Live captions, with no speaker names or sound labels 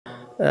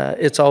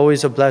it's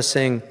always a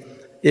blessing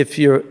if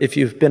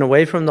you've been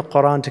away from the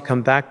Quran to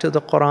come back to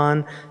the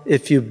Quran,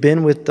 if you've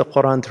been with the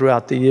Quran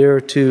throughout the year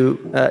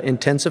to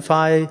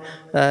intensify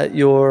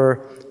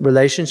your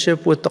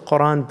relationship with the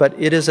Quran. But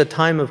it is a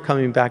time of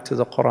coming back to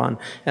the Quran.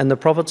 And the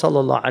Prophet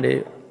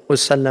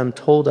ﷺ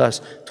told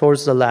us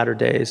towards the latter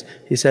days,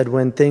 he said,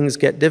 when things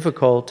get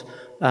difficult,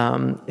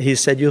 he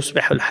said,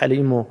 يُصْبِحُ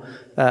الْحَلِيمُ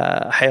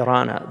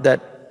حَيْرَانًا,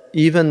 that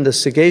even the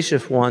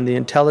sagacious one, the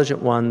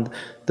intelligent one,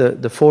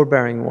 the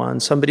forbearing one,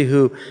 somebody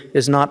who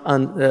is not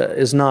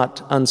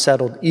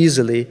unsettled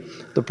easily,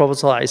 the Prophet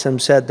ﷺ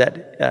said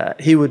that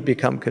he would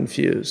become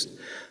confused.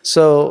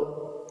 So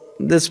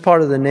this is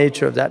part of the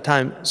nature of that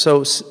time.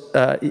 So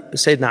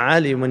Sayyidina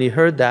Ali, when he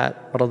heard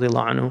that,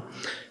 radiallahu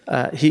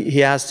anhu,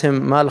 he asked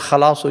him, Mal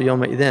khalasu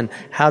yawma idhin,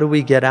 how do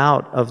we get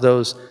out of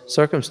those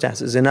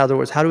circumstances? In other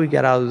words, how do we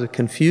get out of the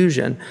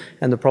confusion?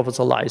 And the Prophet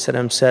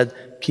ﷺ said,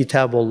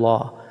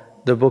 Kitabullah,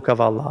 the book of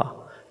Allah.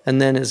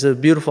 And then it's a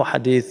beautiful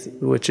hadith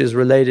which is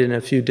related in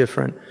a few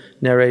different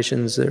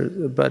narrations,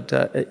 but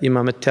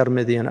Imam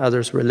al-Tirmidhi and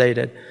others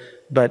related.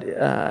 But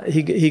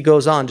he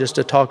goes on just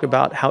to talk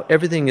about how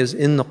everything is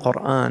in the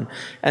Quran.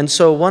 And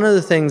so one of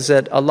the things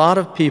that a lot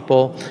of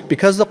people,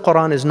 because the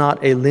Quran is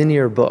not a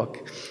linear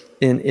book,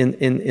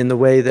 in the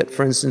way that,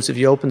 for instance, if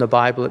you open the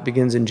Bible, it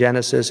begins in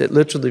Genesis. It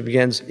literally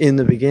begins in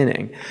the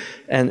beginning,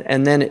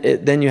 and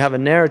then you have a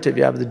narrative.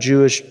 You have the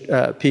Jewish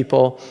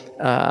people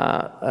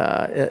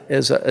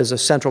as a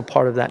central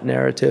part of that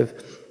narrative.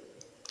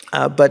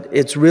 But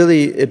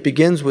it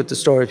begins with the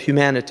story of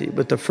humanity,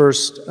 with the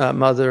first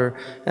mother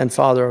and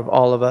father of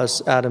all of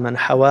us, Adam and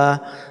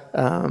Hawa.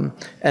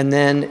 And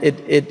then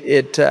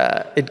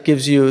it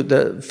gives you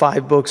the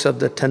 5 books of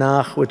the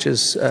Tanakh, which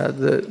is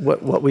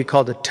what we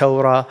call the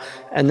Torah.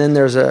 And then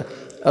there's a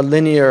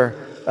linear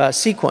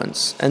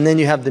sequence. And then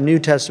you have the New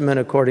Testament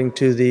according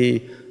to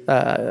the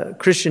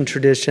Christian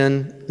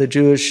tradition. The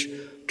Jewish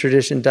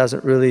tradition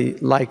doesn't really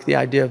like the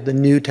idea of the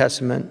New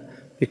Testament,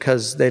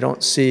 because they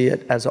don't see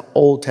it as an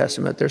Old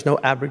Testament. There's no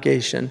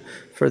abrogation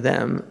for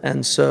them.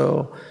 And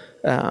so,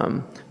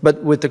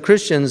 but with the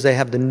Christians, they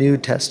have the New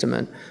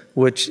Testament,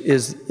 which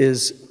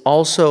is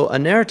also a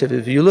narrative.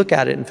 If you look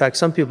at it, in fact,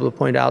 some people have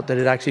pointed out that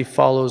it actually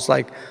follows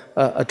like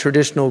a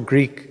traditional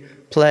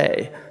Greek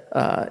play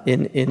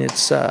in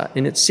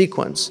its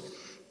sequence.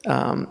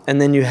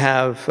 And then you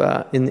have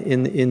in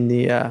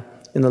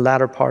the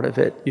latter part of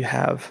it, you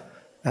have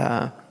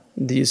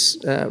these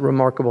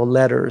remarkable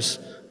letters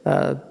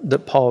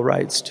that Paul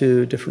writes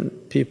to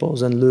different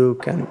peoples, and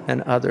Luke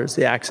and others,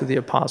 the Acts of the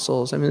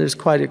Apostles. I mean, there's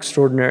quite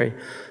extraordinary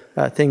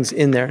things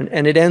in there.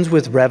 And it ends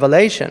with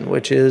revelation,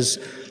 which is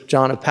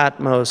John of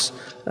Patmos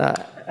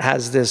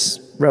has this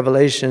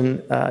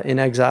revelation in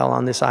exile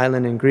on this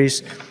island in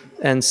Greece,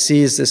 and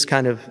sees this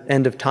kind of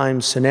end of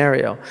time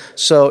scenario.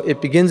 So it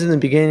begins in the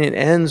beginning and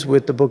ends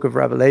with the book of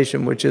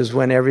Revelation, which is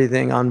when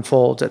everything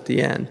unfolds at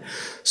the end.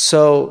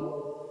 So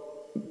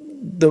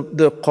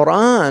the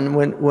Quran,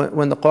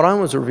 when the Quran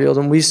was revealed,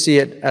 and we see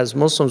it as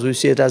Muslims, we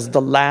see it as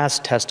the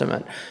last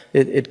testament.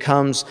 It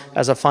comes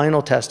as a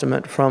final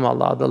testament from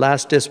Allah, the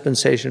last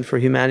dispensation for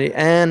humanity,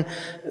 and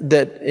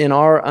that in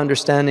our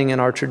understanding, in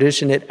our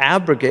tradition, it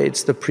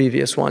abrogates the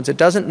previous ones. It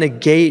doesn't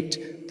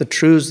negate the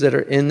truths that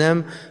are in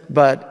them,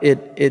 but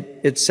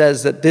it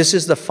says that this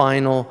is the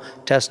final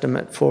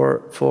testament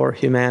for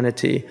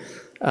humanity.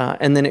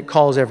 And then it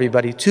calls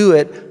everybody to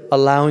it,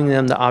 allowing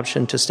them the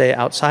option to stay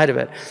outside of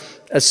it.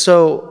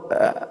 So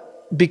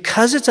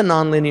because it's a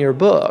nonlinear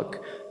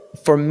book,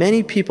 for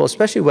many people,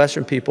 especially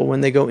Western people,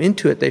 when they go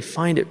into it, they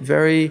find it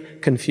very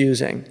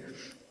confusing.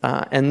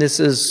 And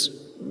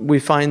we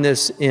find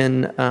this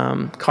in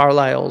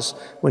Carlyle's,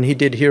 when he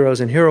did Heroes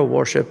and Hero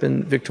Worship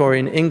in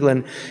Victorian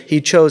England. He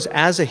chose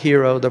as a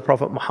hero the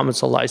Prophet Muhammad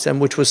ﷺ,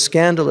 which was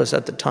scandalous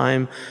at the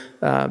time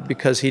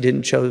because he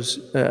didn't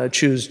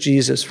choose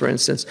Jesus, for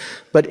instance.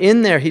 But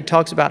in there, he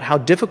talks about how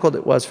difficult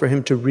it was for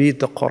him to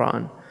read the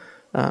Quran.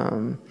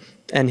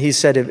 And he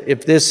said,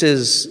 if this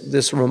is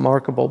this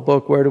remarkable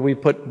book, where do we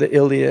put the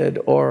Iliad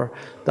or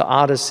the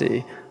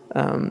Odyssey?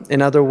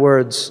 In other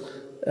words,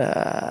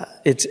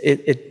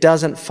 it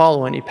doesn't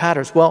follow any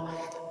patterns. Well,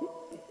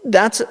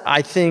 that's,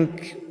 I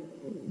think,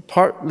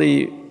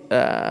 partly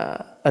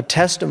a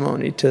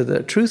testimony to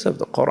the truth of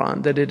the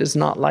Quran, that it is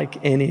not like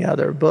any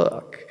other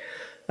book.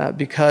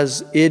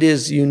 Because it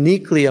is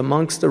uniquely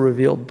amongst the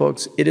revealed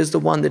books, it is the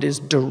one that is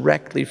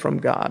directly from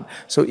God.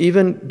 So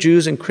even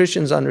Jews and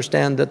Christians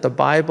understand that the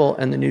Bible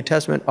and the New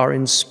Testament are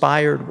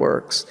inspired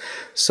works.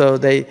 So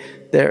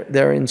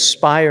they're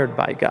inspired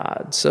by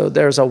God. So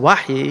there's a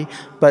wahi,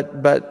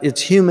 but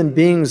it's human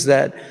beings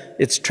that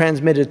it's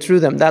transmitted through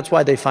them. That's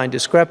why they find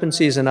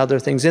discrepancies and other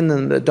things in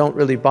them that don't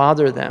really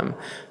bother them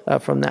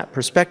from that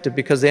perspective,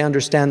 because they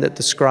understand that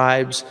the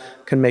scribes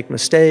can make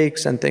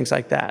mistakes and things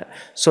like that.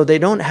 So they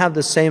don't have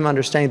the same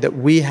understanding that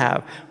we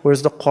have,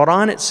 whereas the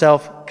Quran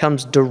itself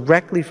comes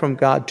directly from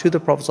God to the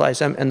Prophet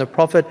ﷺ, and the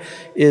Prophet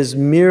is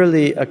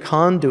merely a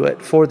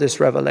conduit for this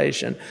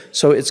revelation.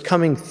 So it's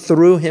coming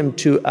through him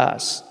to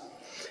us.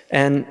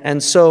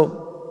 And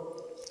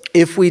so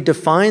if we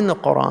define the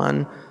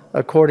Quran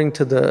according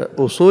to the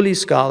usuli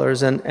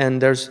scholars,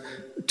 and there's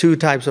two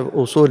types of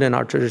usul in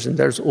our tradition.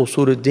 There's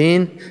usul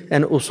al-Deen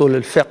and usul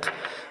al-Fiqh.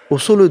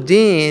 Usul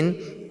al-Deen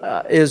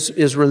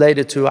is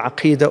related to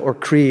aqidah or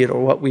creed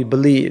or what we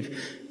believe.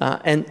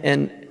 And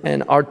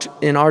in our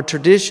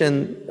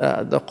tradition,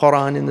 the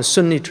Quran, in the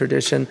Sunni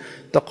tradition,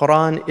 the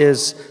Quran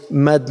is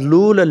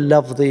madlul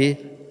al-lafzi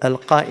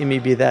al-qa'imi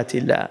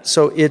bi-dhatillah.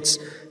 So it's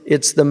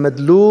the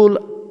madlul,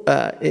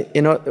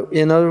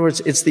 in other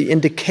words, it's the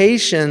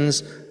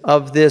indications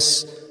of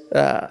this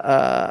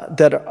that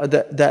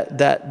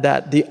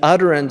the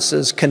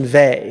utterances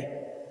convey,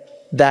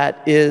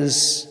 that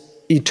is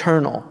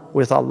eternal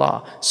with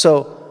Allah.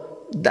 So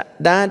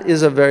that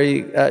is a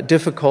very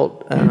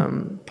difficult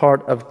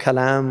part of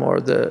kalam,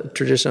 or the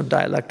tradition of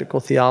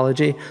dialectical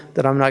theology,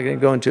 that I'm not going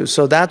to go into.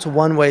 So that's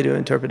one way to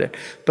interpret it.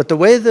 But the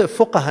way the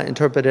fuqaha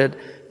interpret it,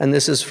 and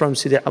this is from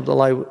Sidi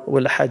Abdullah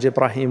wal Hajj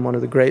Ibrahim, one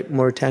of the great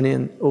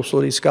Mauritanian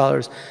usuli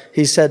scholars,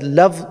 he said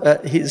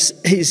he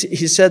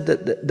said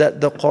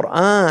that the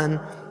Quran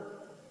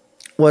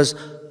was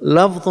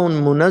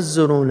lafdhun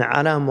munazzalun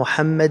ala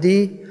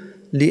Muhammadi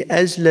li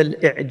ajl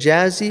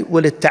al-i'jazi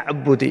wal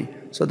ta'abbudi.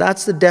 So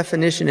that's the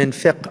definition in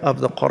fiqh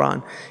of the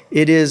Quran.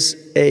 It is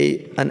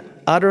an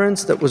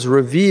utterance that was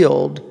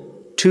revealed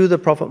to the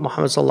Prophet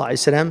Muhammad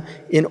ﷺ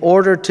in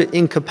order to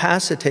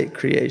incapacitate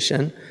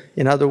creation.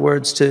 In other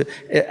words,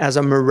 as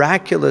a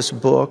miraculous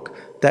book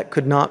that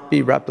could not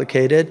be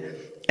replicated,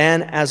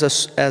 and as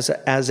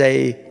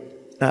a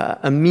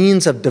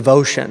means of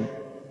devotion,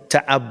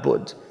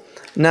 ta'abbud.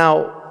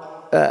 Now,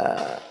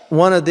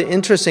 one of the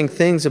interesting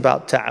things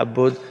about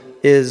ta'abbud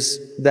is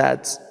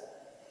that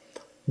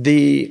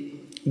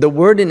the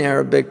word in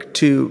Arabic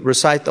to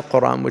recite the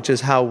Quran, which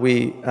is how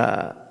we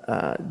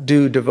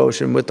do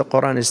devotion with the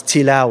Quran, is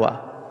tilawa.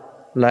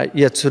 Like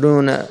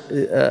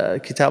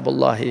yatruna kitab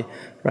Allahi,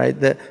 right?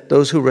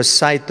 Those who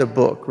recite the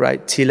book,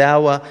 right?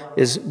 Tilawa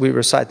is we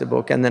recite the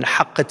book, and then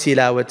haqqa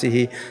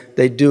tilawatihi,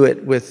 they do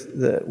it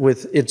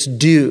with its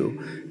due.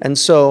 And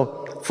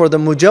so for the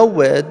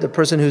mujawwid, the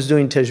person who's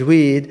doing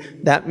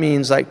tajweed, that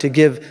means like to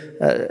give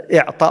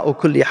i'ta'u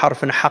kulli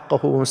harfin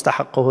haqqahu wa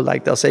mustahaqqahu,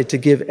 like they'll say to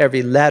give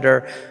every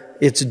letter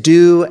its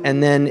due,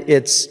 and then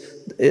it's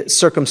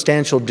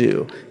circumstantial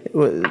due.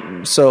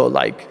 So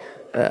like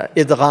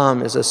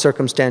idgham is a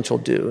circumstantial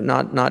due,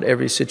 not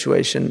every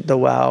situation. The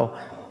wow,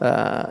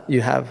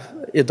 you have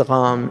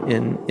idgham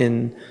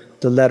in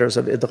the letters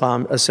of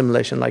idgham,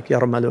 assimilation, like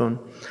yarmalun.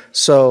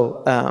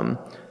 So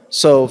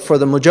for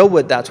the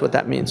mujawwid, that's what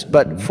that means.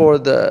 But for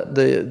the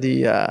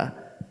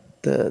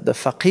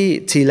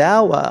faqih,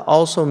 tilawa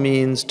also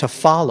means to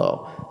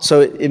follow.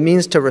 So it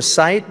means to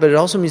recite, but it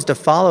also means to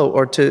follow,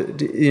 or to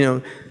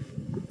do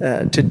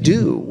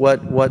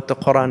what the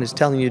Quran is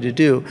telling you to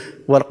do.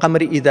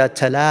 وَالْقَمْرِ إِذَا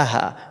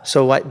تَلَاهَا.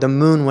 So the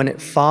moon when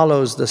it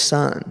follows the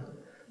sun.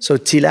 So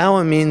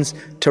tilawa means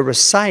to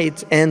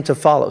recite and to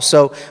follow.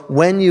 So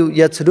when you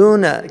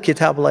yatruna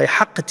kitab Allah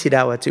haqq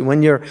tilawati,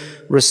 when you're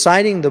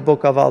reciting the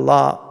book of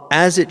Allah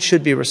as it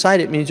should be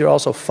recited, it means you're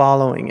also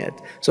following it.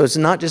 So it's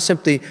not just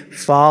simply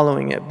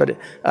following it, but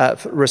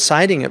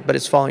reciting it, but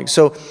it's following.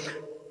 So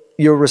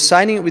you're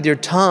reciting it with your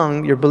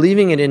tongue, you're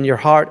believing it in your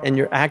heart, and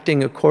you're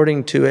acting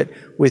according to it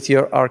with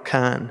your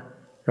arkan,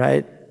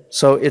 right?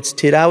 So it's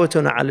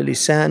tilawatun ala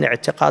lisan,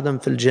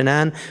 i'tiqadun fil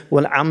janan,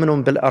 wal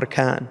amalun bil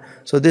arkan.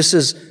 So this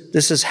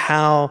is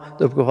how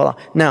the book of Allah.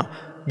 Now,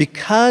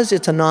 because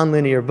it's a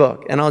non-linear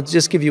book, and I'll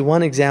just give you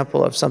one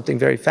example of something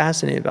very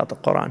fascinating about the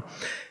Quran.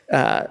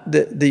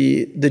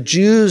 The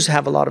Jews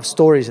have a lot of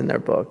stories in their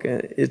book.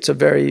 It's a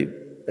very,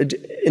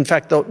 in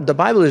fact, the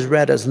Bible is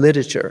read as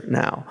literature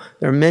now.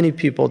 There are many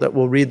people that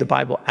will read the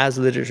Bible as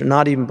literature,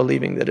 not even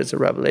believing that it's a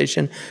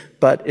revelation,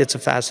 but it's a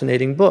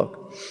fascinating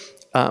book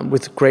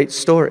with great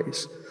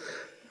stories.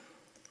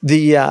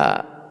 The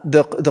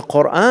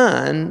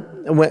Quran,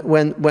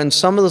 when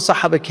some of the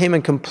Sahaba came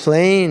and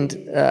complained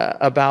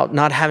about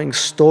not having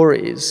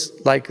stories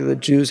like the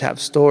Jews have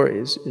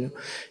stories,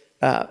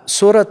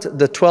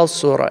 the 12th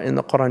surah in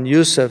the Quran,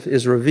 Yusuf,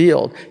 is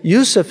revealed.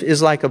 Yusuf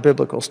is like a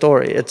biblical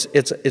story.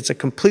 It's a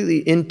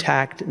completely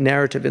intact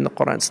narrative in the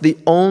Quran. It's the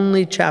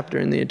only chapter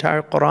in the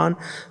entire Quran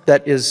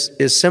that is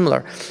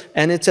similar.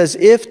 And it's as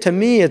if, to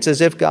me, it's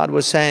as if God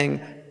was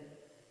saying,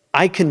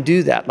 I can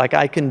do that. Like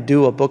I can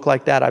do a book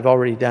like that. I've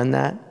already done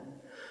that.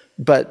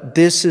 But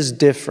this is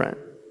different.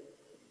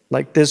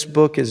 Like this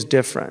book is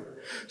different.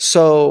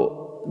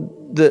 So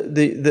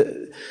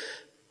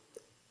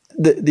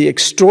the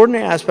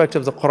extraordinary aspect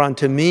of the Quran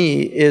to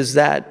me is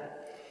that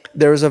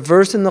there is a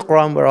verse in the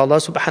Quran where Allah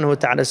subhanahu wa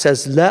ta'ala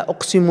says, لا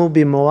أقسم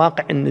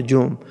بمواقع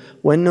النجوم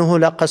وإنه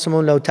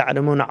لقسم لو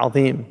تعلمون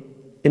عظيم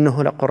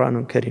إنه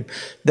لقرآن كريم.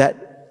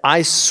 That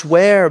I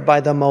swear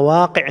by the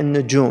مواقع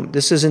النجوم.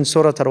 This is in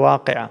Surah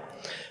Al-Waqi'ah.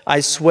 I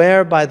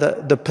swear by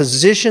the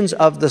positions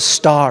of the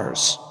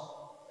stars.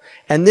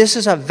 And this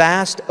is a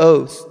vast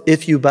oath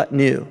if you but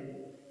knew.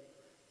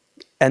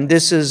 And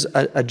this is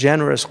a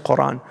generous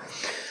Quran.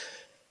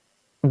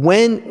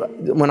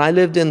 When I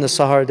lived in the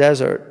Sahara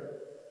Desert,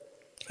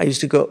 I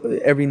used to go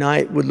every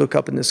night, would look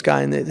up in the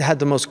sky, and it had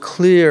the most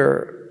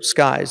clear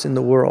skies in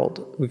the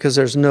world because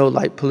there's no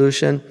light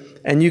pollution.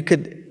 And you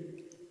could,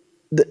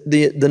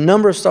 the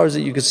number of stars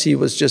that you could see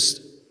was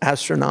just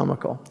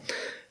astronomical.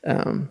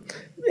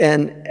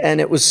 And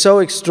it was so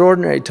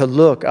extraordinary to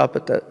look up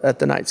at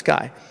the night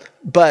sky.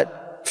 But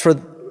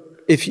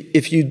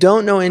if you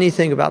don't know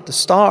anything about the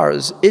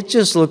stars, it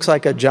just looks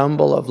like a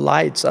jumble of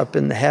lights up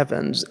in the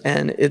heavens,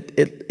 and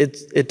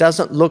it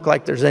doesn't look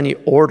like there's any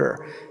order.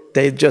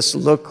 They just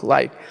look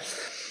like.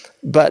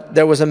 But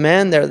there was a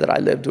man there that I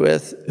lived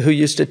with who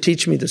used to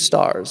teach me the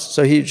stars.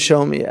 So he'd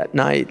show me at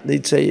night.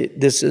 He'd say,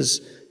 "This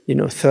is,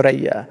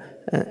 Thuraya,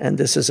 and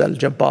this is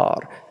Al-Jabbar,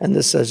 and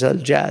this is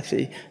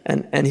Al-Jathi,"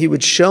 and he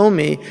would show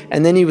me,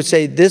 and then he would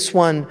say, "This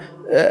one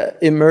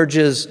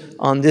emerges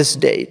on this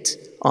date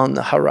on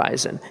the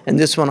horizon, and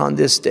this one on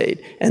this date,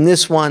 and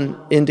this one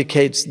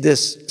indicates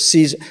this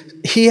season."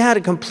 He had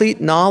a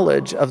complete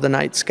knowledge of the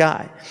night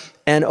sky,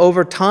 and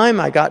over time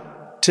I got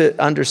to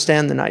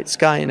understand the night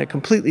sky in a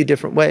completely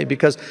different way,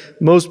 because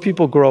most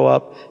people grow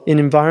up in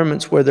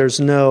environments where there's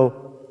no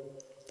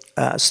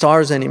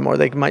stars anymore.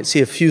 They might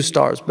see a few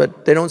stars,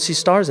 but they don't see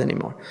stars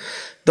anymore.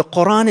 The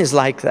Quran is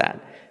like that.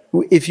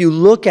 If you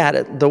look at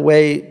it the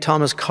way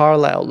Thomas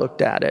Carlyle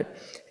looked at it,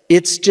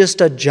 it's just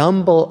a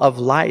jumble of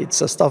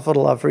lights.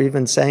 Astaghfirullah for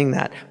even saying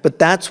that. But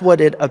that's what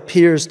it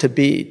appears to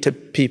be to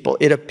people.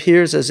 It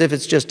appears as if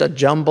it's just a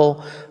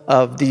jumble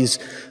of these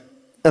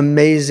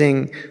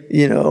amazing,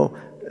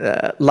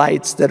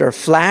 lights that are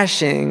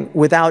flashing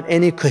without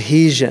any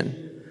cohesion.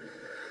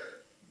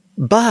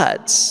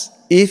 But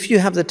if you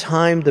have the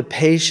time, the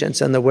patience,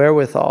 and the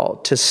wherewithal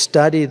to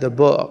study the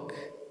book,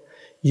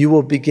 you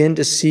will begin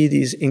to see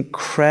these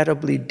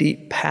incredibly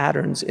deep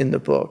patterns in the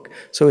book.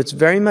 So it's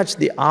very much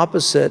the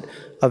opposite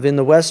of in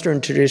the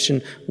Western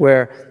tradition,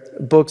 where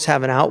books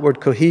have an outward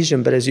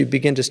cohesion, but as you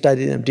begin to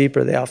study them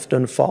deeper, they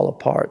often fall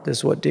apart. This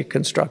is what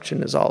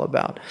deconstruction is all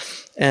about.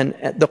 And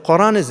the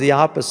Quran is the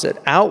opposite.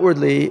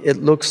 Outwardly, it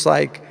looks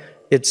like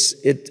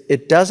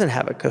it doesn't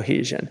have a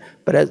cohesion,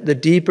 but as the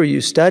deeper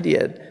you study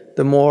it,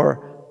 the more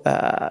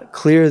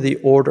clear the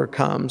order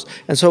comes.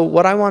 And so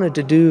what I wanted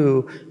to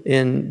do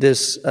in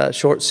this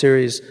short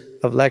series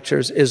of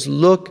lectures is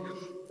look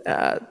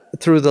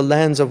through the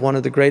lens of one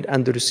of the great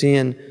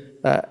Andalusian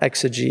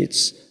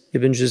exegetes,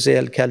 Ibn Juzay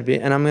al-Kalbi.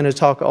 And I'm going to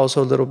talk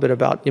also a little bit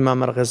about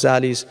Imam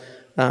al-Ghazali's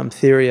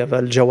theory of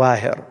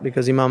al-Jawahir,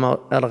 because Imam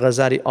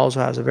al-Ghazali also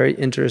has a very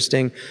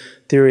interesting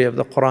theory of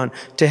the Quran,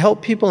 to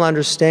help people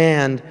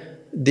understand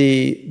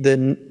the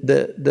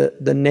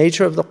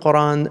nature of the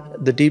Quran,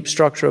 the deep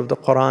structure of the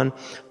Quran.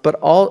 But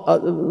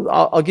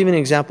I'll give you an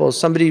example.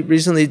 Somebody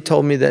recently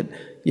told me that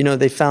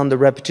they found the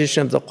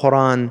repetition of the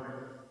Quran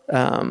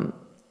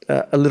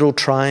a little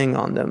trying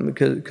on them,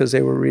 because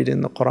they were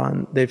reading the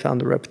Quran. They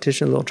found the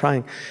repetition a little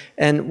trying.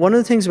 And one of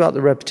the things about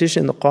the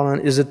repetition in the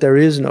Quran is that there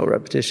is no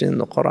repetition in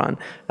the Quran.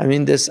 I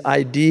mean, this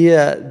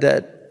idea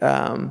that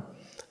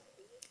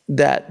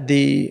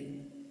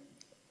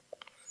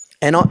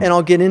and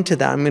I'll get into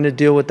that. I'm going to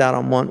deal with that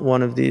on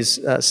one of these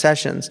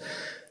sessions.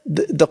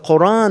 The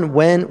Quran,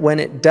 when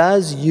it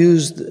does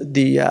use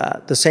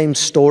the same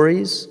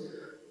stories,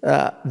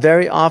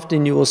 very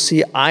often you will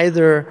see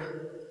either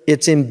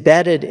it's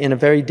embedded in a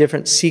very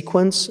different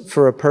sequence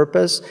for a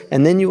purpose,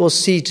 and then you will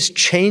see just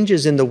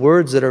changes in the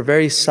words that are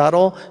very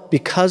subtle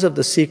because of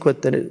the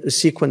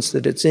sequence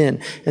that it's in.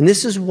 And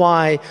this is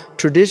why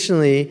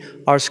traditionally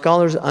our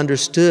scholars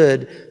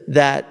understood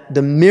that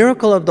the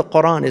miracle of the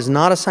Quran is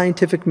not a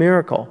scientific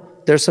miracle.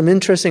 There's some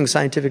interesting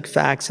scientific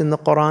facts in the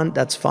Quran,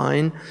 that's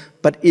fine,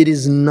 but it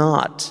is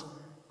not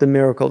the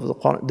miracle of the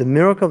Quran. The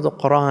miracle of the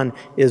Quran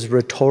is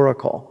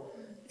rhetorical.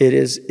 It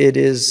is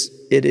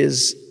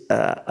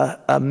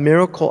a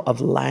miracle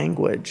of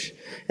language.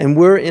 And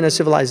we're in a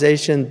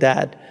civilization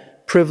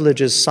that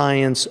privileges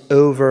science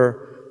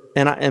over,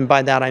 and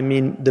by that I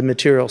mean the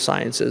material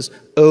sciences,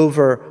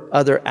 over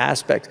other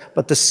aspects.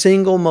 But the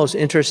single most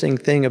interesting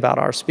thing about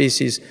our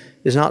species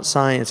is not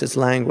science, it's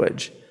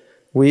language.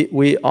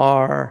 We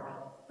are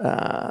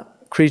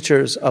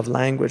creatures of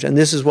language, and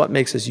this is what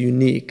makes us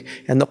unique.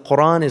 And the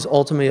Quran is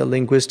ultimately a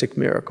linguistic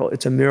miracle.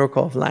 It's a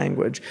miracle of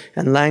language,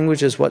 and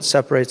language is what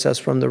separates us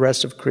from the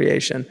rest of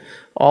creation.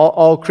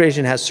 All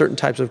creation has certain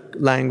types of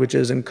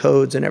languages and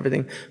codes and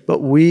everything, but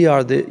we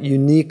are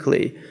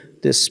uniquely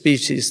this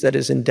species that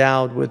is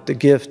endowed with the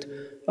gift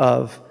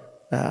of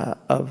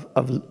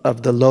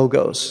the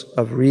logos,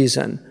 of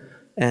reason,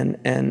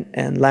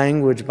 and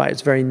language by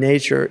its very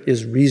nature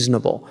is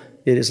reasonable.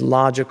 It is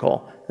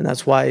logical. And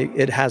that's why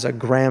it has a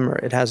grammar,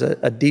 it has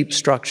a deep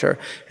structure.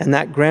 And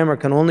that grammar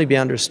can only be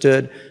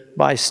understood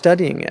by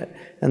studying it.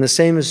 And the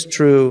same is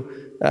true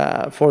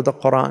for the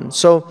Quran.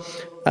 So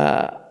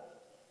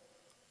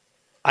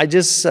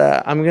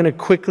I'm going to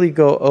quickly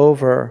go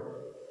over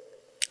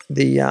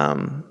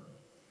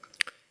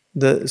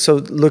so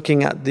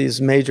looking at these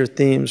major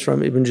themes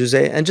from Ibn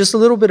Juzay, and just a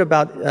little bit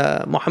about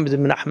Muhammad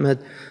ibn Ahmad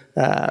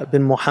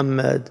bin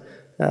Muhammad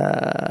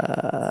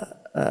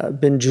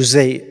bin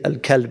Juzay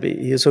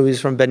al-Kalbi. So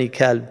he's from Bani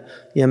Kalb,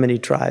 Yemeni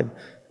tribe.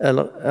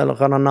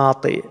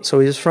 al-Granati. So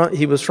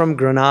he was from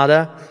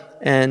Granada,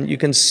 and you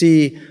can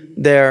see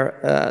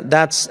there,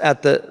 that's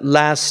at the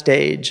last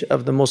stage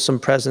of the Muslim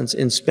presence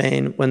in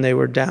Spain when they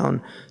were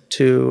down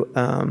to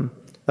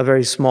a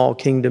very small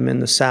kingdom in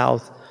the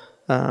south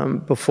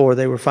before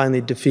they were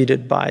finally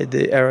defeated by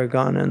the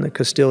Aragon and the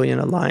Castilian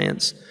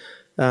alliance.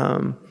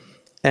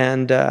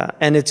 And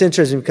it's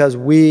interesting because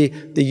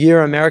the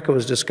year America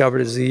was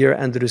discovered is the year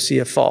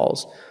Andalusia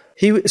falls.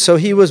 So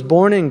he was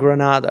born in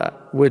Granada,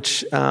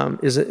 which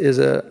is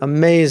an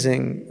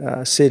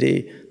amazing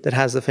city that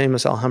has the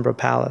famous Alhambra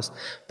Palace.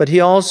 But he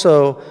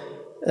also,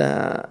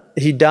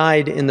 he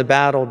died in the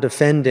battle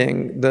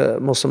defending the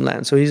Muslim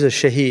land. So he's a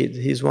shaheed.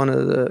 He's one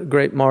of the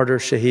great martyr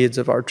shaheeds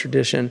of our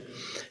tradition.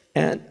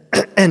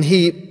 And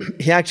he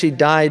actually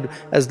died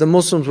as the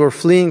Muslims were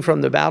fleeing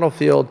from the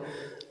battlefield.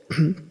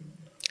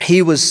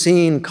 He was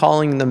seen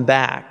calling them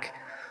back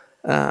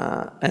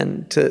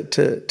and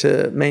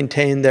to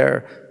maintain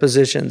their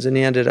positions, and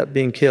he ended up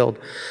being killed.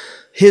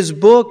 His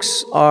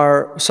books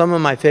are some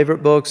of my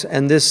favorite books,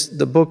 and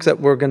the book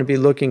that we're going to be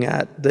looking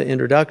at, the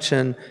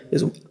introduction,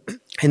 is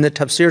in the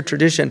tafsir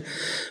tradition.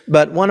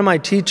 But one of my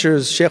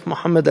teachers, Shaykh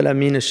Mohammad Al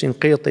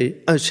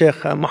Shinqiti,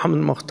 Shaykh Mohammad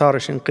Mukhtar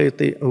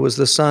Shinqiti, who was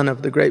the son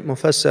of the great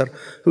Mufassir,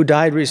 who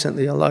died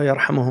recently, Allah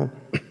yarhamuhu.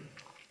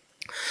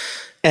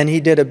 And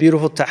he did a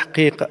beautiful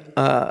tahqiq,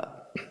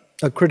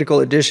 a critical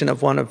edition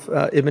of one of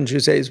Ibn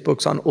Juzay's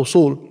books on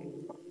usul.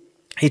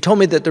 He told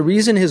me that the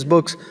reason his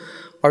books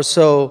are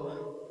so,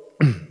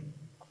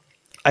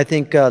 I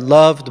think,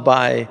 loved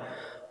by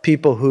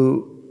people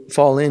who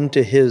fall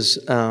into his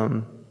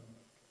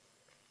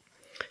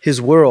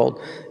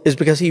world is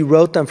because he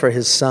wrote them for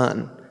his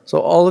son. So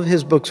all of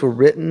his books were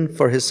written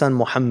for his son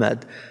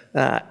Muhammad.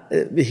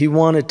 He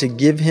wanted to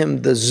give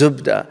him the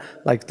zubda,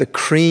 like the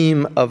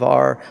cream of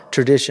our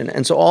tradition.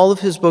 And so all of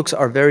his books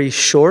are very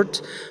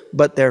short,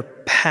 but they're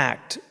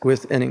packed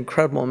with an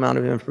incredible amount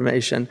of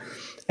information.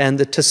 And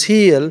the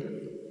Tasheel,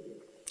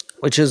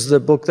 which is the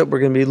book that we're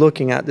going to be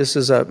looking at, this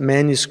is a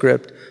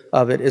manuscript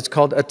of it. It's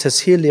called A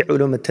Tasheel li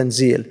Ulum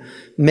al-Tanzil,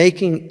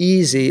 making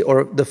easy,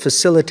 or the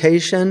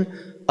facilitation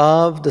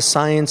of the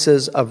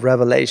sciences of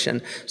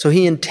revelation. So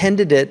he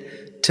intended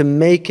it to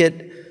make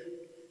the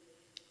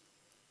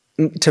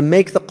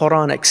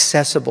Quran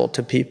accessible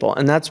to people.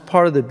 And that's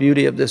part of the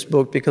beauty of this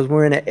book, because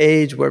we're in an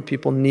age where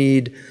people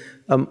need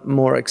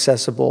more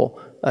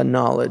accessible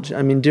knowledge.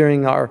 I mean,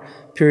 during our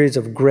periods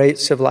of great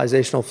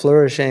civilizational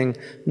flourishing,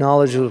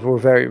 knowledge were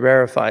very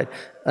rarefied.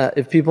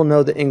 If people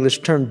know the English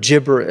term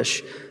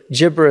gibberish,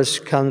 gibberish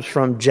comes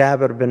from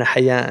Jabir bin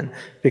Hayyan,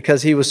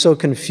 because he was so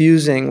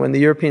confusing. When the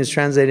Europeans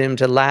translated him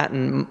to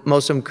Latin,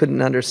 most of them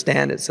couldn't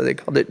understand it, so they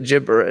called it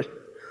gibberish.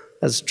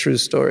 That's a true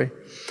story.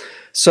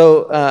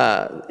 So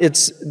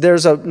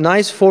there's a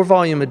nice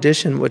 4-volume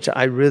edition, which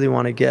I really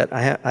want to get.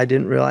 I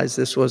didn't realize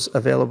this was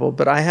available,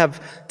 but I have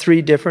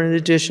 3 different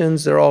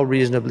editions. They're all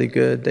reasonably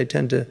good. They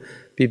tend to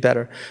be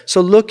better.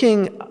 So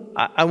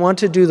I want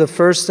to do the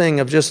first thing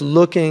of just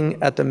looking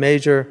at the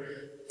major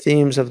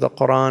themes of the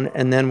Quran,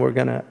 and then we're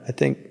going to, I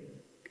think,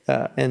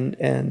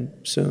 end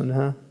soon,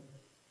 huh?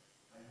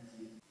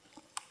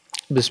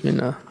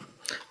 Bismillah.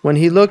 When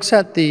he looks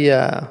at the...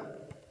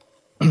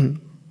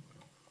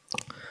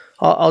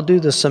 I'll do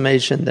the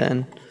summation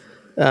then.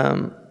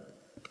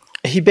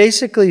 He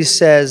basically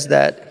says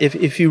that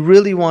if you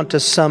really want to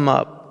sum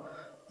up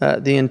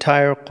the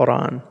entire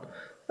Quran,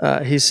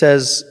 he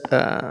says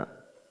that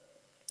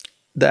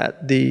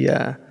the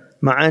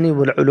ma'ani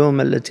wal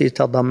ulum allati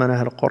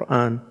tadammanaha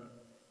al-Quran,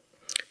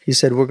 he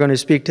said we're going to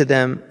speak to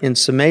them in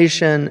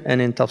summation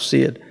and in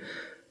tafsir.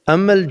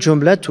 Amma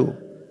al-jumlatu,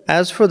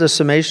 as for the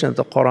summation of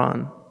the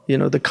Quran,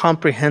 the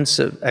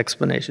comprehensive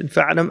explanation,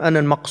 fa'alam an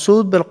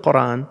al-maqsood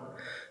bil-Quran,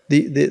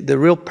 the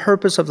real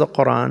purpose of the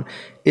Quran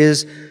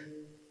is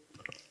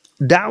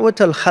da'wat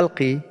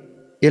al-khalqi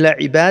ila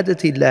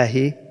ibadati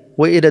Allahi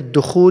wa ila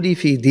ad-dukhuli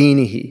fi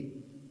deenihi.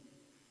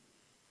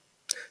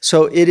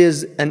 So it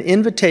is an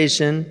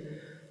invitation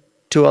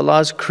to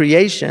Allah's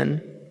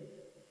creation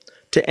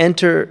to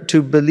enter,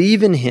 to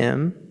believe in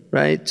Him,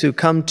 right? To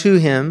come to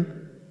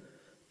Him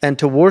and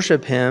to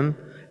worship Him,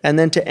 and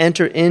then to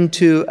enter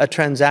into a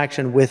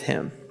transaction with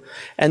Him.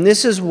 And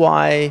this is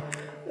why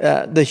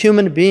the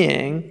human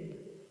being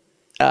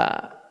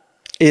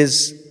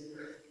is,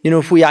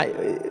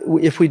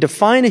 if we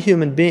define a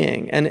human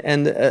being,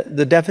 and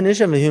the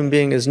definition of a human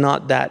being is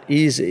not that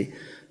easy,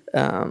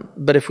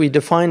 but if we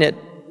define it,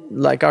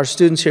 like our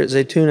students here at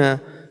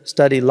Zaytuna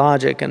study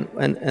logic,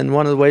 and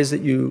one of the ways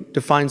that you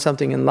define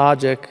something in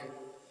logic,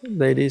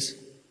 ladies,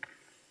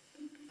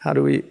 how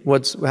do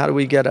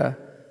we get a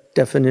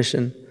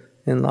definition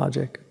in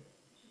logic?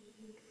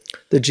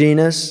 The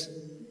genus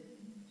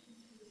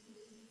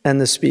and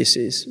the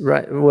species,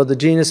 right? Well, the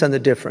genus and the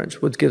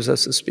difference, which gives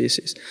us the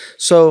species.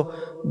 So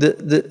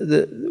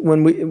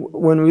when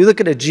we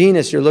look at a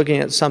genus, you're looking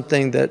at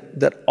something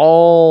that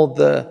all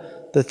the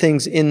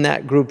things in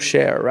that group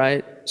share,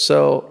 right?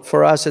 So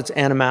for us, it's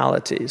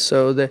animality.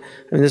 So this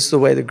is the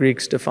way the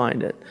Greeks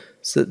defined it.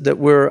 So that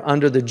we're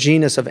under the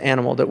genus of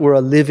animal, that we're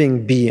a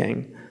living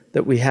being.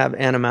 that we have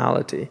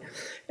animality.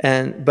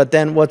 But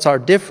then what's our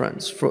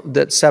difference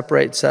that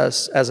separates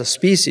us as a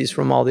species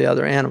from all the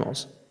other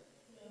animals?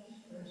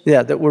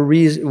 Yeah, that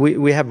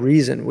we have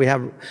reason,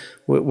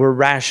 we're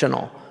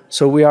rational.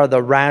 So we are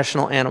the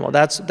rational animal.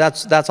 That's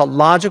a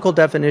logical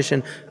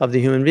definition of the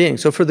human being.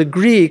 So for the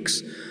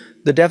Greeks,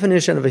 the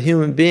definition of a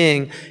human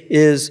being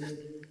is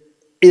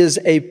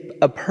a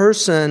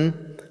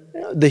person.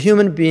 The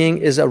human being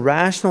is a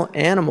rational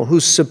animal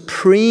whose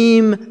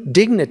supreme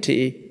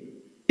dignity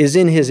is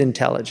in his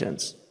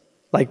intelligence.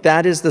 Like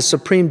that is the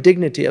supreme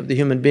dignity of the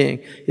human being,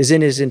 is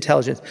in his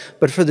intelligence.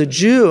 But for the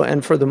Jew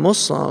and for the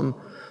Muslim,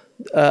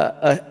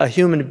 a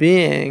human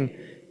being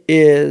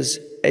is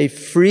a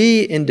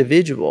free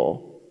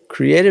individual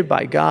created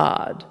by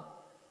God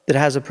that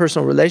has a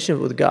personal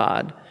relationship with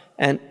God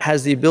and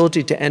has the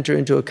ability to enter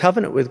into a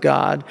covenant with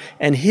God,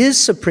 and his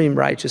supreme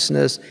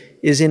righteousness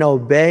is in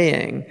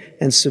obeying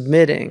and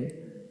submitting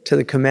to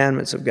the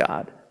commandments of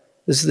God.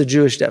 This is the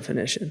Jewish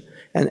definition.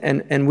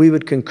 And we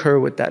would concur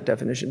with that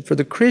definition. For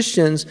the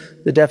Christians,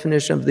 the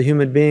definition of the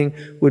human being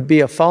would be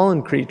a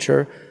fallen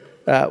creature,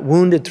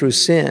 wounded through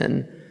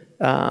sin,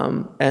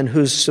 and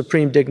whose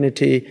supreme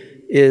dignity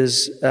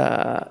is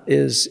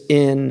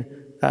in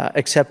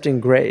accepting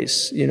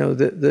grace, you know,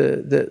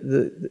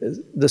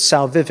 the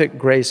salvific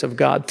grace of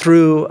God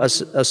through a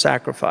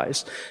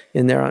sacrifice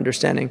in their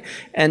understanding.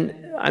 And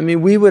I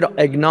mean, we would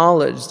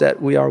acknowledge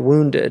that we are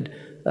wounded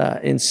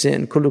in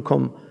sin.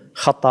 Kullukum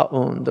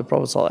khata'un, the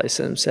Prophet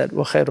ﷺ said,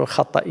 wa khairu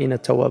khata'ina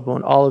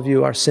tawabun. All of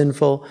you are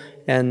sinful,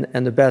 and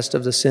the best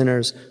of the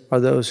sinners are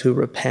those who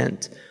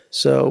repent.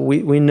 So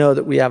we know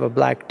that we have a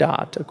black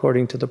dot,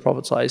 according to the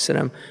Prophet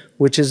ﷺ,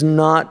 which is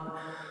not,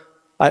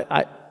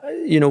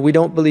 you know, we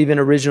don't believe in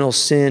original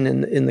sin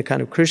in the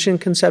kind of Christian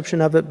conception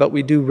of it, but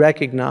we do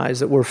recognize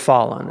that we're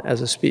fallen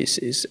as a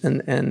species,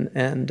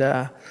 and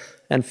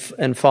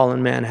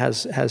fallen man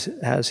has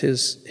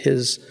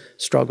his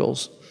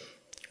struggles.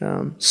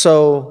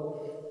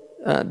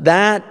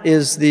 That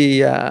is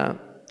the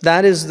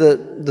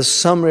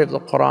summary of the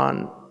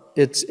Quran.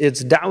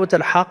 It's da'wat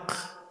al-haq,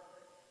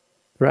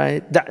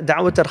 right?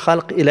 Da'wat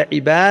al-khalq ila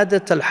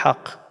ibadat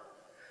al-haq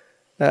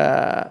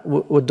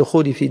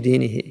wa-dukhuli fi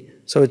dinihi.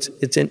 So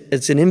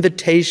it's an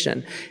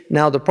invitation.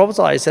 Now the Prophet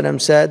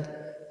ﷺ said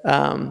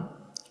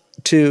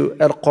to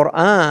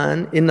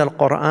al-Quran, inna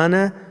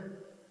al-Qur'ana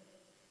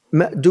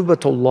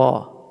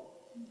ma'dubatullah.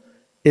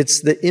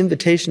 It's the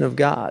invitation of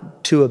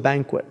God to a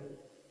banquet.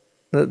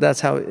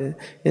 That's how,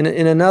 in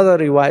another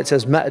riwayah it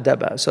says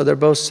ma'daba. So they're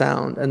both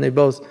sound, and they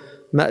both,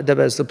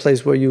 ma'daba is the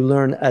place where you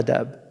learn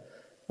adab.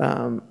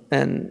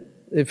 And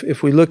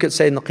if we look at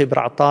Sayyidina Qibr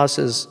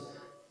Attas's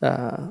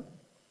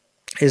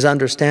his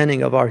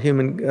understanding of our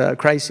human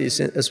crises,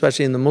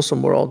 especially in the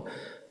Muslim world,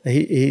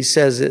 he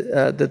says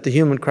that the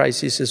human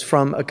crisis is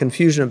from a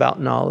confusion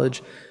about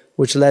knowledge,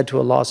 which led to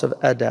a loss of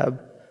adab,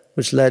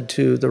 which led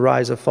to the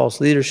rise of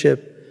false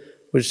leadership,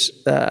 which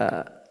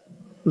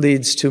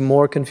leads to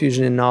more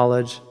confusion in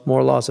knowledge,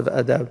 more loss of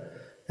adab.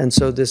 And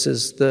so this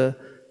is the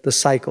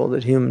cycle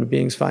that human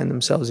beings find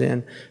themselves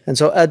in. And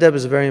so adab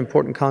is a very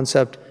important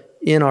concept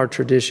in our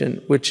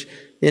tradition, which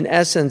in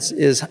essence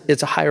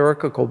it's a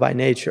hierarchical by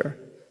nature.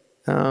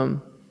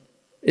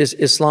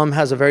 Islam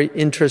has a very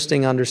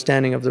interesting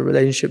understanding of the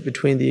relationship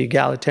between the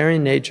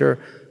egalitarian nature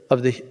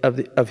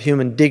of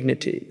human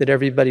dignity, that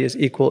everybody is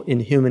equal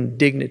in human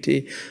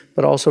dignity,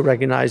 but also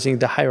recognizing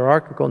the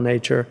hierarchical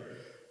nature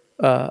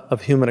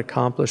of human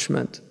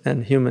accomplishment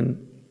and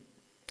human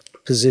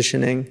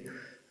positioning.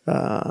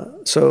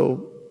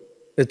 So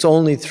it's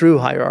only through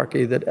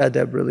hierarchy that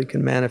adab really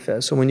can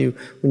manifest. So when you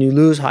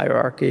lose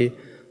hierarchy,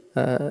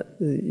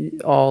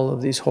 all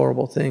of these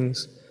horrible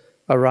things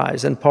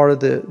arise. And part of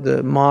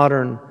the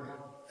modern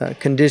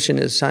condition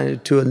is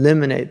trying to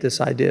eliminate this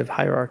idea of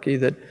hierarchy,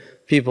 that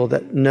people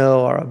that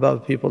know are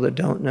above people that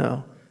don't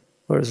know,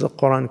 whereas the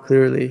Quran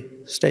clearly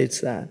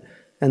states that.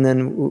 And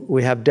then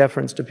we have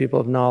deference to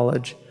people of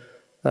knowledge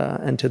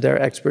and to their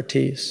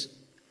expertise.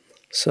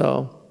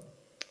 So,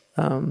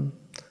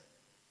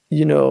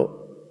 you know,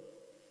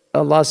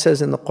 Allah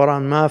says in the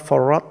Quran, "Ma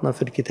farratna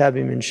fil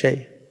kitabi min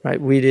shay." Right?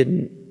 We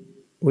didn't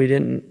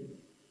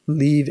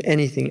leave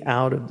anything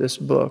out of this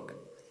book.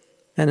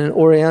 And an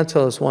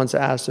Orientalist once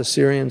asked a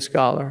Syrian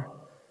scholar,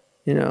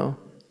 you know,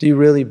 "Do you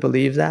really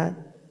believe that?"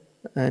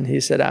 And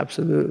he said,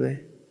 "Absolutely."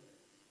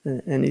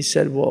 And he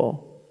said,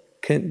 "Well,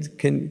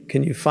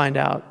 can you find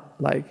out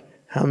like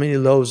how many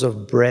loaves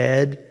of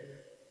bread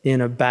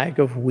in a bag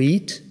of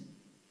wheat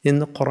in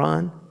the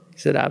Quran?" He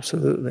said,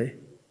 "Absolutely."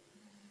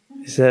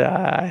 He said,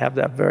 "I have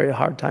that very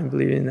hard time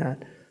believing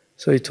that."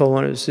 So he told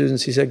one of his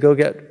students, he said, "Go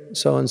get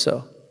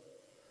so-and-so."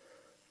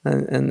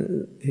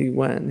 And he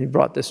went and he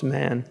brought this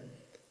man.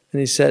 And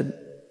he said,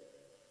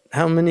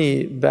 how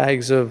many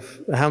loaves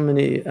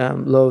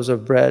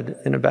of bread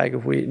in a bag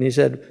of wheat? And he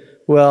said,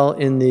 "Well,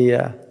 if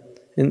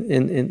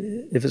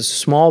it's a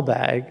small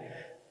bag,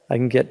 I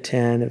can get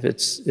 10. If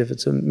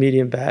it's a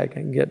medium bag,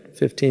 I can get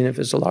 15. If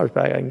it's a large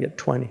bag, I can get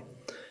 20.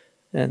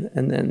 And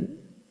then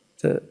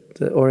the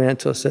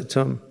Orientalist said to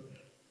him,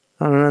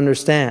 "I don't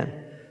understand.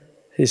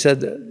 He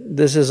said,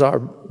 this is our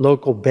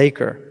local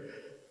baker.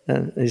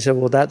 And he said,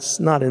 well, that's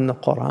not in the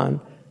Quran.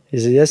 He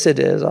said, yes, it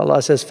is.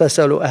 Allah says,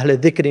 فَاسْأَلُوا أَهْلَ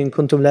الذِّكْرِ إِن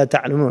كُنتُمْ لَا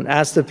تَعْلَمُونَ.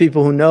 Ask the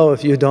people who know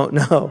if you don't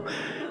know.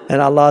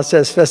 And Allah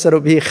says,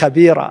 فَاسْأَلُوا بِهِ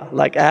خَبِيرًا.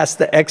 Like, ask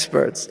the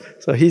experts.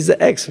 So he's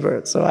the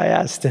expert. So I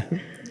asked him.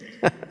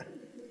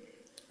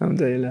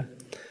 Alhamdulillah.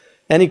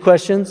 Any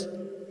questions?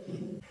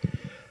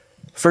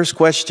 First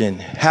question,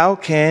 how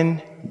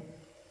can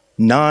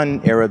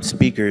non-Arab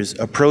speakers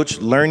approach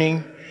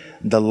learning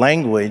the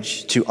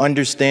language to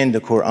understand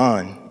the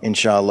Quran,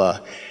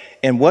 inshallah?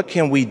 And what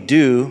can we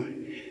do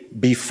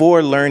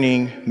before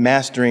learning,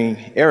 mastering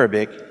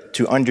Arabic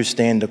to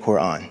understand the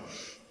Quran?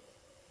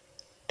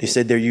 They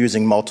said they're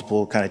using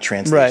multiple kind of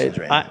translations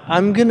right now.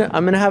 I'm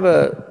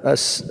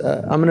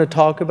gonna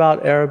talk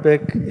about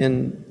Arabic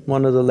in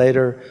one of the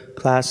later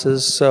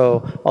classes,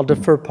 so I'll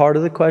defer part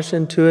of the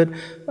question to it.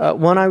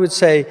 One, I would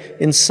say,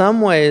 in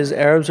some ways,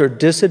 Arabs are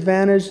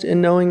disadvantaged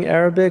in knowing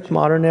Arabic,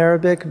 modern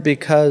Arabic,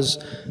 because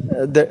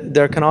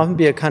there can often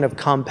be a kind of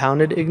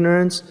compounded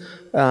ignorance.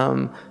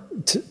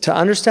 To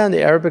understand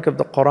the Arabic of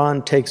the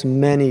Quran takes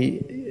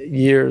many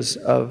years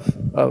of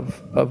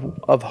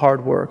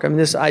hard work. I mean,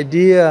 this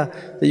idea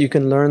that you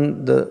can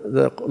learn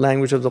the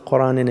language of the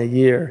Quran in a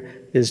year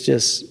is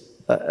just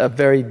a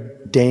very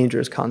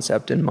dangerous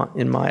concept in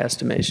my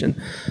estimation.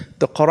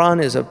 The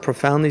Quran is a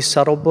profoundly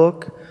subtle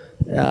book.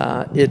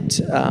 It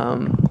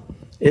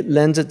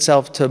lends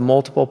itself to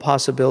multiple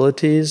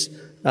possibilities,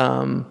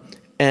 and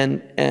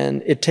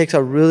it takes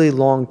a really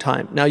long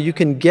time. Now, you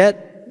can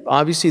get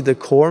obviously the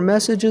core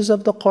messages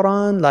of the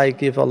Quran,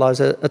 like if Allah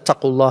says,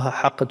 "Attaqullaha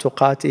haqqa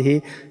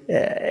tuqatihi,"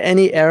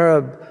 any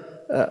Arab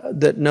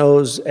that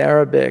knows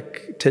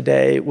Arabic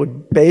today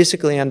would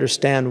basically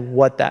understand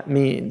what that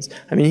means.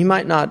 I mean, he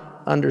might not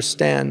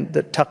understand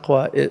that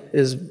taqwa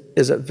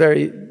is a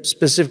very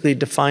specifically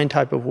defined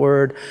type of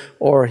word,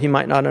 or he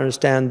might not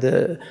understand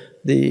the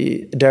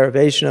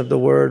derivation of the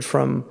word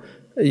from,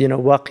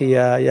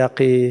 waqiya,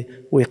 yaqi,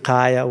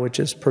 wiqaya, which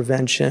is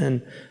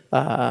prevention,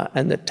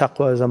 and that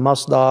taqwa is a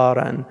masdar,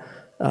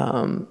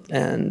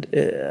 and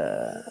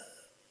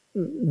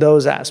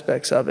those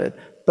aspects of it.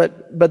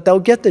 But they'll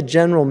get the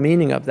general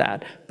meaning of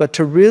that. But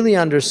to really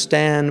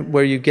understand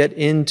where you get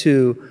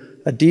into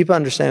a deep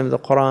understanding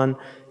of the Quran,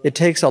 it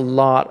takes a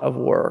lot of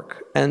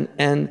work.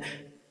 And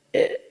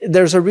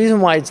there's a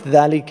reason why it's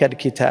dhalika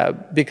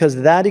al-kitab, because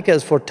dhalika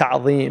is for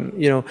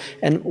ta'zeem,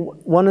 And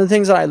one of the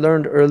things that I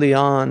learned early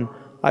on,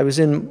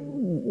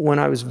 when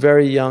I was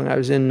very young, I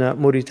was in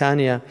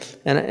Mauritania,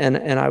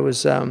 and I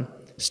was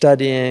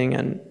studying,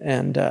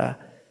 and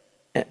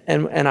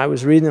I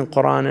was reading the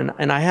Quran,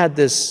 and I had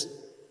this,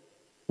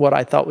 what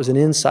I thought was an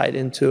insight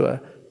into a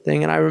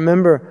thing. And I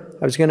remember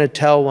I was going to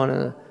tell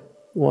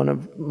one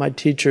of my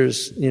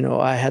teachers,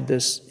 I had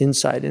this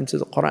insight into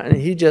the Quran, and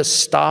he just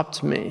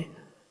stopped me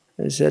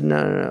and said,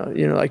 no,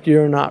 like,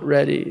 you're not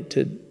ready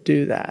to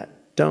do that.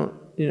 Don't,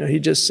 he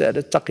just said,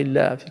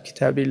 ittaqillah fi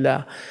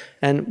kitabillah.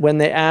 And when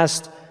they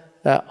asked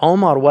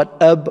Omar what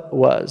ab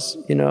was,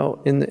 in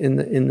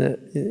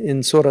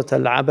Surah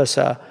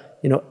Al-Abasa,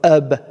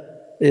 ab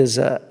is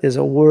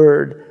a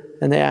word,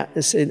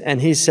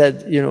 and he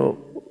said,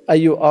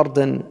 ayu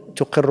ardan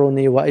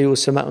tuqirruni wa ayu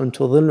sama'un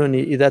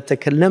tudhilluni idha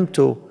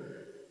takallamtu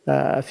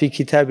fi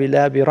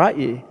kitabillah bi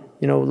ra'yi.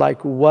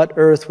 Like, what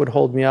earth would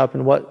hold me up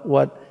and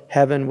what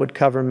heaven would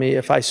cover me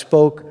if I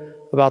spoke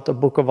about the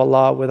book of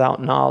Allah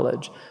without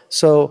knowledge.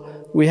 So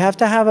we have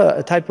to have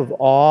a type of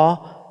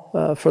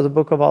awe for the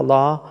book of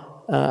Allah,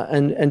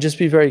 and just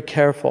be very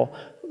careful.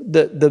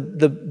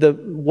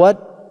 What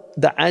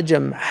the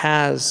Ajam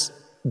has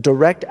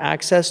direct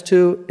access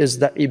to is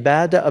the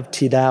ibadah of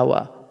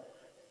tilawa.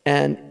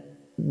 And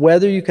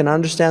whether you can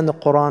understand the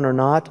Quran or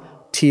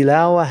not,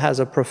 tilawa has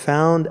a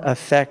profound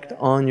effect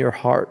on your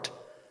heart.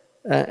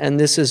 And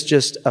this is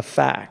just a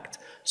fact.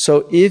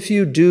 So if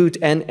you do,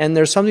 and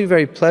there's something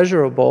very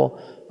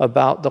pleasurable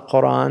about the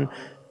Quran,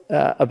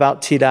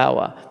 about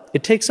tilawa.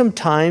 It takes some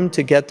time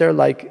to get there.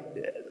 Like,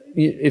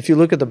 if you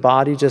look at the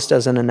body just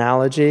as an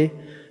analogy,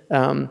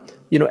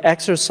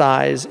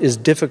 exercise is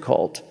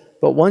difficult.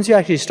 But once you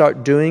actually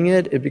start doing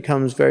it, it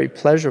becomes very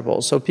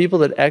pleasurable. So people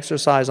that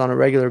exercise on a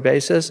regular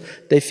basis,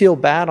 they feel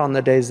bad on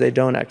the days they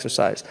don't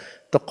exercise.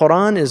 The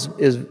Quran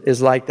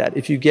is like that.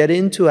 If you get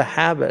into a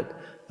habit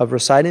of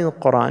reciting the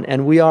Quran,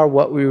 and we are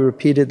what we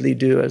repeatedly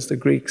do, as the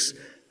Greeks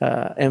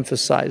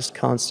emphasized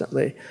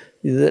constantly,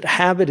 that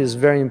habit is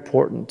very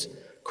important.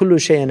 Kullu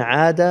shay'in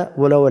aada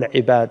walaw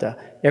al-ibada.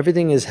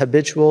 Everything is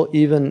habitual,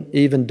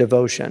 even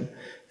devotion.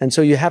 And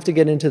so you have to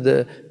get into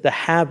the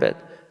habit.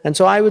 And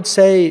so I would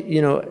say,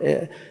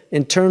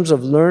 in terms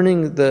of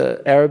learning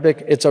the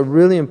Arabic, it's a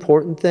really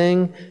important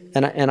thing,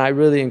 and I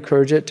really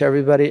encourage it to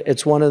everybody.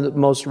 It's one of the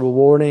most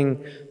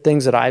rewarding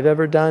things that I've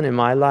ever done in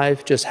my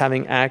life, just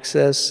having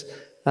access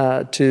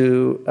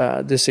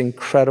to this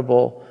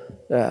incredible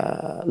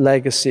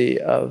legacy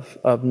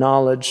of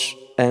knowledge,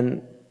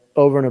 and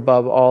over and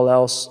above all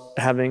else,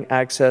 having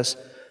access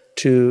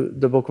to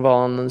the Book of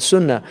Allah and the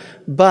Sunnah.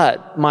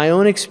 But my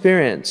own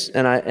experience,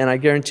 and I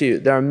guarantee you,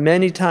 there are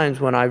many times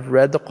when I've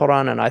read the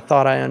Quran and I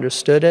thought I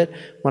understood it.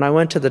 When I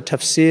went to the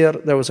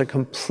tafsir, there was a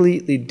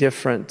completely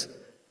different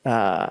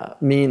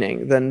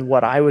meaning than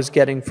what I was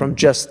getting from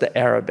just the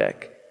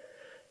Arabic.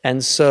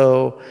 And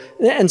so,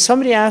 and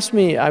somebody asked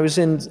me, I was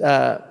in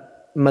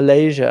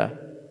Malaysia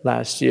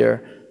last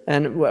year,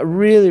 and a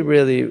really,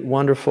 really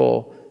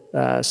wonderful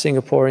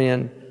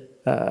Singaporean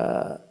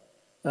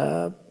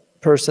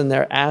person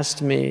there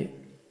asked me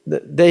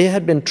that they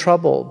had been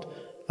troubled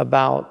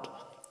about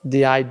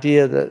the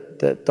idea that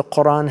the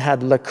Quran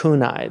had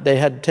lacunae. They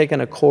had taken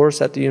a course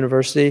at the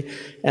university,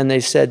 and they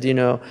said, you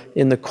know,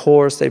 in the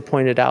course they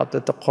pointed out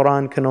that the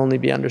Quran can only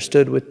be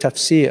understood with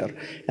tafsir,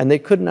 and they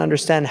couldn't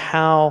understand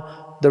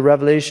how the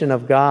revelation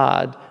of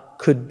God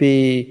could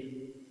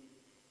be,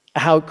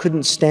 how it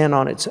couldn't stand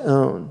on its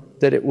own,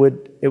 that it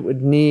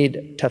would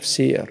need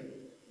tafsir.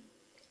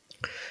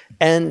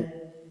 And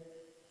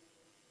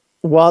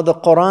while the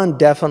Quran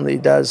definitely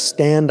does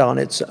stand on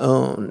its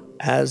own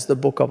as the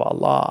Book of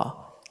Allah,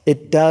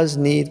 it does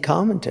need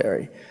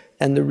commentary.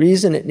 And the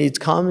reason it needs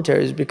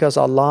commentary is because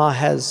Allah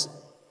has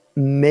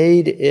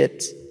made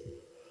it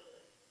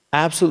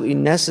absolutely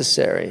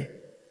necessary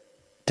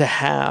to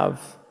have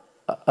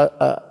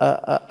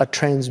a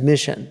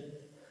transmission.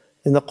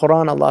 In the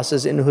Quran, Allah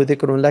says, "Innahu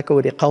dhikrun laka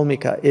wa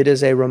liqawmika." It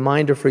is a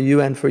reminder for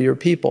you and for your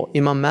people.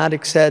 Imam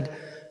Malik said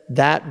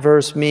that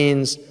verse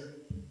means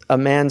a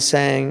man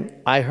saying,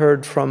 I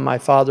heard from my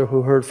father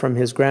who heard from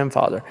his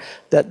grandfather.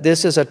 That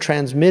this is a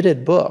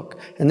transmitted book.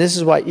 And this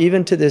is why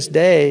even to this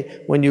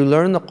day, when you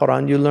learn the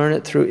Quran, you learn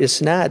it through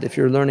isnad, if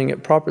you're learning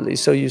it properly.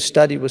 So you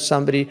study with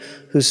somebody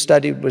who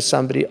studied with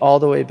somebody all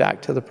the way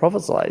back to the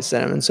Prophet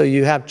ﷺ. And so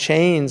you have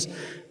chains,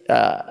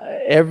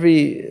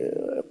 every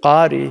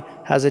qari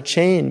has a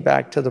chain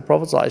back to the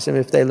Prophet ﷺ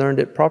if they learned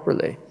it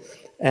properly.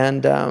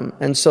 And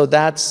so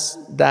that's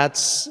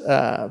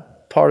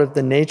part of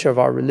the nature of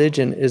our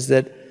religion, is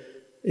that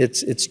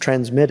it's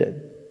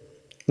transmitted.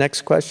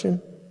 Next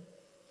question.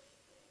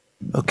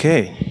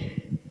 Okay,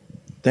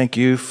 thank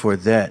you for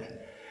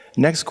that.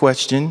 Next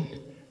question,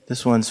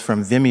 this one's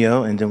from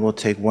Vimeo, and then we'll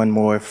take one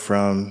more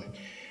from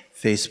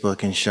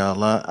Facebook,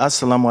 inshallah.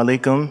 Assalamu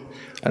alaikum.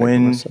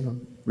 When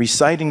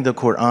reciting the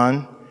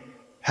Quran,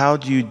 how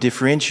do you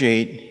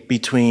differentiate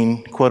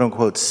between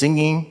quote-unquote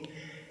singing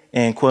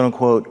and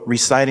quote-unquote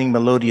reciting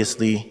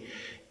melodiously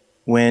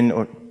when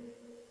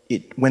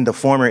the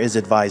former is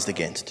advised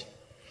against?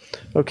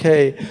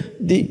 Okay,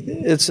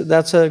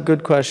 that's a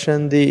good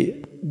question.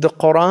 The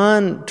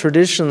Quran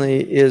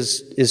traditionally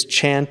is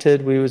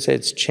chanted. We would say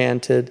it's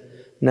chanted.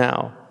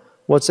 Now,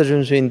 what's the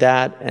difference between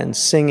that and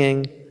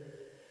singing?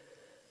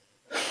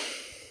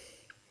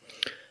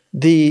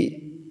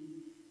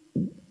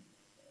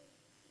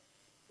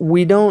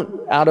 We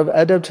don't, out of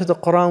adab to the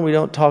Quran, we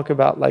don't talk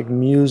about like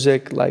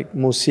music, like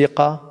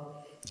musiqa,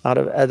 out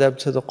of adab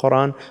to the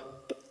Quran.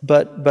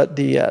 But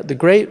the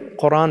great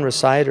Quran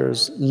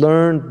reciters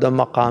learned the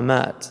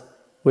maqamat,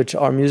 which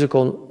are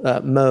musical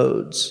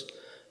modes,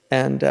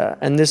 and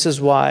this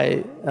is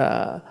why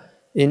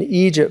in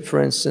Egypt,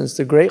 for instance,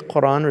 the great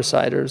Quran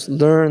reciters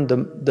learned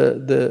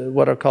the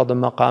what are called the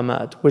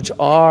maqamat, which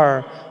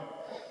are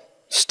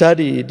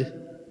studied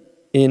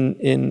in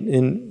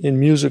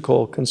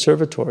musical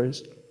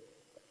conservatories,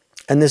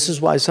 and this is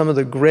why some of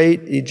the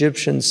great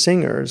Egyptian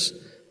singers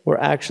were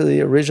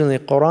actually originally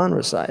Quran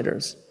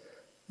reciters.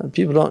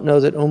 People don't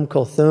know that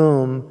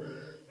Kulthum,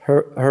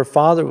 her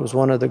father was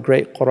one of the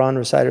great Quran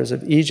reciters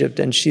of Egypt,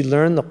 and she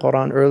learned the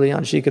Quran early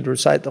on. She could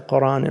recite the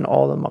Quran in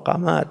all the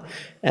maqamat,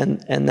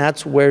 and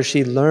that's where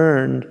she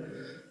learned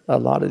a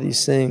lot of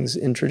these things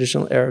in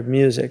traditional Arab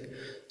music.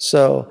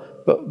 So,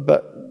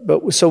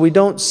 so we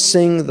don't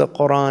sing the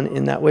Quran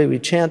in that way. We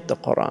chant the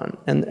Quran,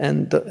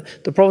 and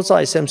the Prophet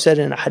ﷺ said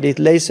in a hadith,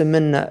 "Laysa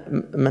minna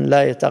man la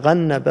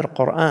yataghanna bil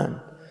Quran."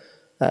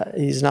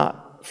 He's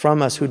not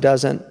from us who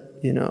doesn't,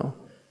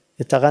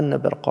 yataghanna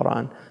bil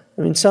Quran.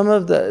 I mean,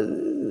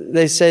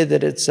 they say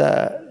that it's,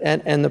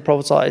 and the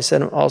Prophet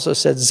ﷺ also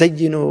said,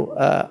 Zayyinu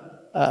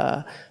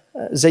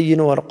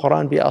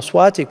al-Quran bi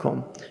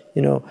aswatikum.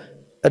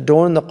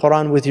 Adorn the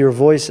Quran with your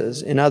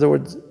voices. In other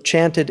words,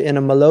 chant it in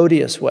a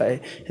melodious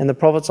way. And the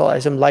Prophet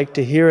ﷺ liked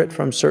to hear it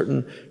from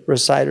certain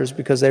reciters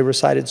because they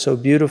recited so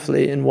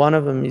beautifully. In one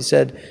of them, he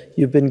said,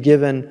 you've been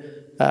given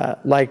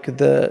like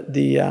the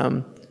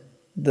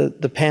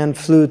pan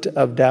flute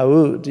of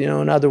Dawood.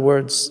 In other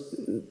words,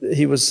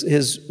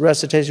 his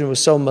recitation was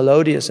so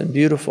melodious and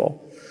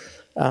beautiful.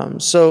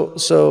 So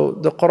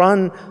the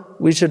Quran,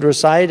 we should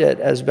recite it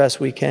as best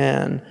we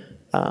can.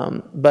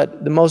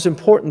 But the most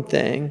important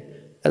thing,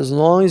 as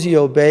long as you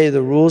obey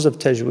the rules of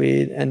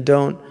tajweed and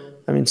don't,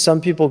 some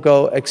people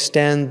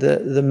extend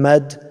the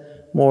mad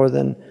more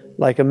than,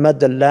 like a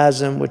mad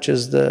al-lazim, which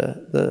is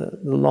the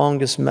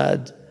longest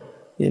mad,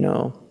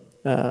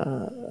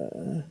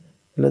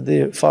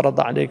 الذي فرض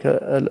عليك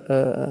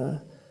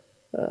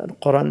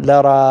القرآن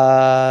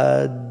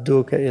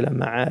لردوك إلى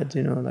معاد,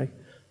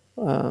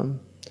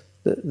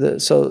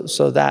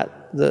 so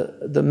that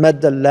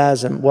mad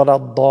al-lazim,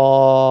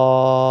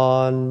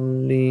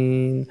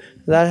 waladdallin,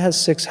 that has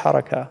 6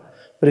 harakah.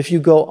 But if you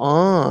go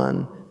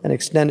on and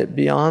extend it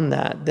beyond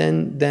that,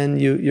 then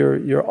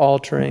you're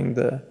altering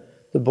the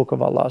book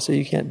of Allah. So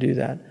you can't do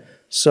that.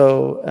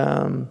 So,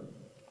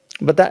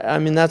 but that, I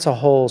mean, that's a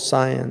whole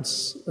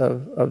science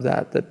of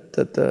that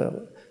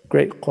the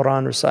great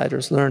Quran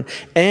reciters learn.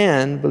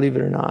 And believe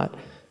it or not,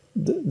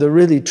 the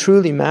really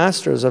truly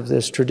masters of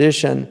this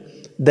tradition,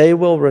 they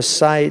will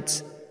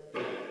recite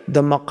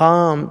the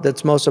maqam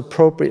that's most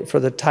appropriate for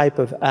the type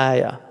of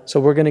ayah. So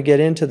we're going to get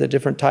into the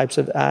different types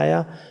of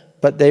ayah,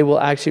 but they will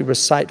actually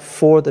recite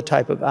for the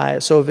type of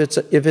ayah. So if it's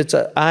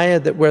an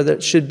ayah where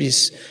there should be,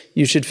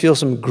 you should feel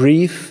some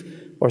grief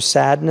or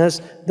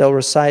sadness, they'll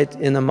recite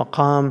in the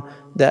maqam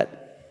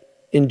that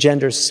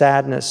engenders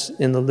sadness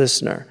in the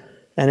listener.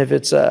 And if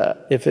it's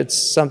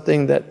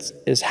something that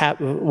is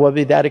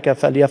وَبِذَلِكَ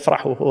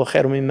فَلْيَفْرَحُوا هُوَ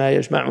خَيْرٌ مِمَّا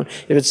يَجْمَعُونَ.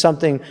 If it's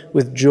something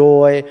with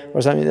joy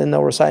or something, then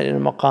they'll recite in a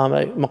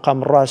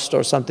maqam rust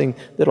or something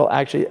that'll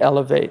actually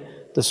elevate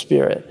the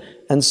spirit.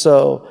 And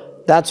so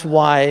that's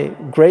why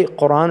great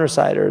Quran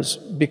reciters,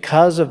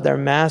 because of their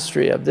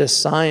mastery of this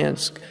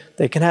science,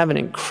 they can have an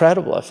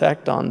incredible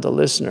effect on the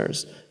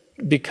listeners,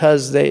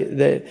 because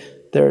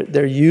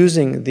they're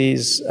using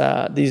these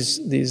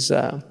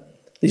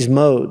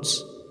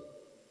modes.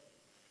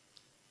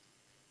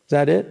 Is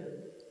that it?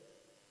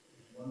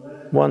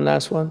 One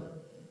last one?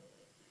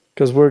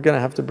 Because we're going to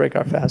have to break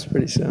our fast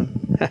pretty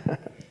soon.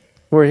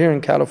 We're here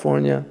in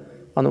California,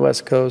 on the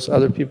West Coast.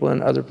 Other people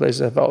in other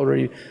places have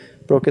already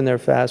broken their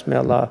fast. May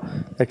Allah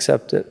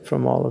accept it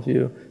from all of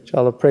you.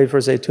 Inshallah, pray for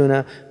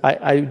Zaytuna.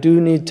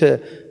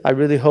 I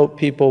really hope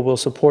people will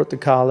support the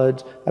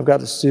college. I've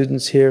got the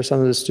students here, some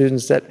of the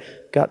students that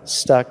got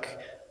stuck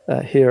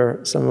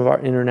here, some of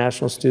our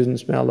international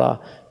students. May Allah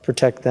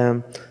protect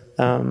them.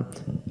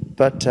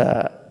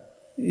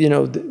 You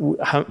know,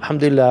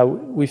 alhamdulillah,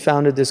 we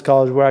founded this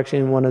college. We're actually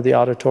in one of the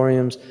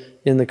auditoriums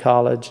in the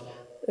college,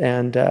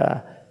 and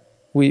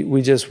we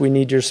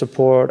need your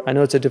support. I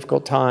know it's a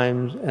difficult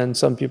time, and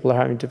some people are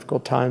having a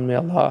difficult time. May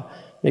Allah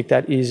make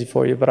that easy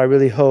for you. But I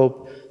really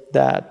hope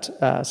that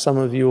some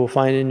of you will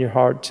find it in your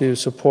heart to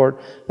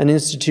support an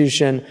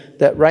institution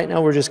that right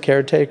now we're just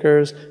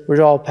caretakers.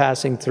 We're all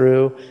passing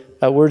through.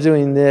 We're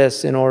doing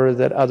this in order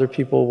that other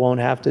people won't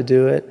have to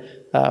do it.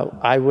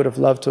 I would have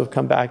loved to have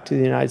come back to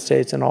the United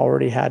States and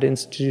already had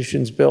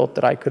institutions built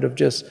that I could have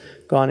just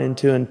gone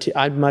into, and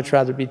I'd much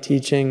rather be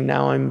teaching.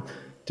 Now I'm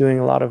doing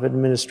a lot of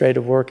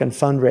administrative work and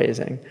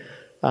fundraising.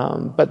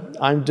 But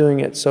I'm doing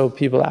it so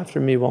people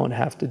after me won't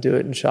have to do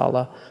it,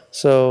 inshallah.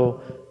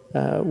 So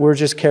we're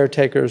just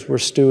caretakers, we're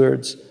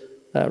stewards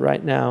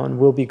right now, and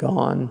we'll be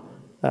gone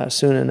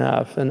soon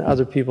enough, and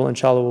other people,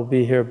 inshallah, will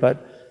be here.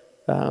 But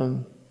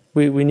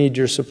we need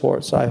your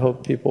support, so I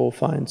hope people will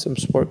find some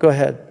support. Go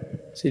ahead,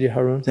 Sidi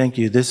Harun. Thank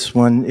you. This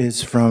one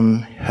is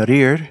from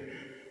Harir,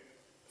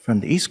 from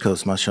the East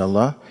Coast,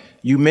 mashallah.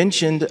 You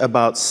mentioned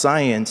about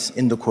science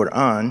in the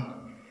Quran,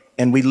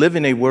 and we live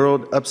in a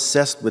world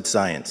obsessed with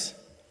science.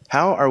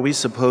 How are we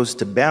supposed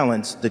to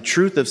balance the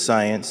truth of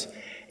science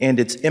and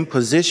its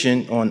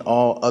imposition on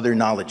all other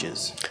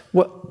knowledges?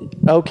 Well,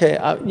 okay,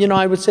 you know,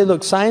 I would say,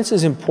 look, science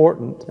is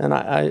important, and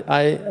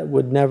I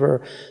would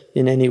never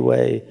in any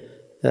way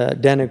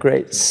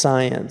denigrate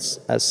science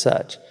as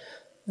such.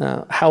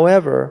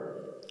 However,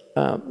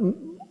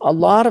 a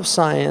lot of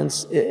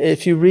science,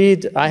 if you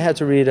read, I had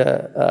to read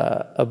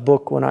a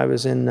book when I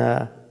was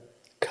in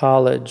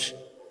college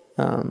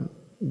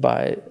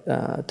by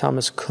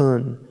Thomas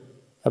Kuhn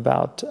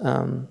about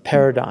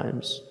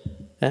paradigms,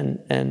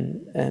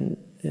 and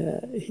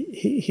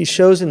he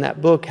shows in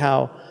that book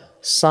how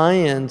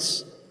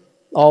science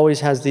always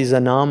has these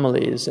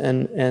anomalies,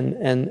 and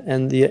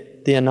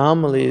the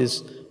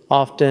anomalies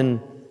often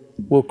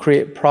will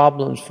create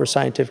problems for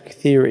scientific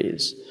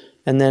theories,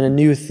 and then a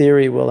new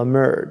theory will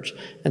emerge.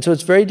 And so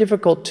it's very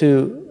difficult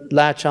to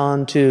latch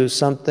on to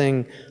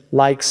something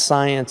like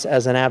science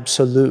as an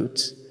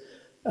absolute,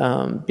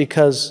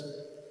 because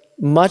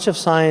much of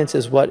science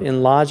is what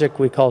in logic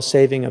we call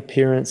saving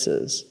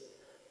appearances.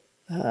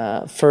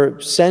 For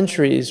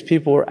centuries,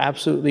 people were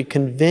absolutely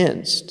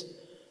convinced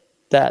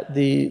that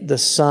the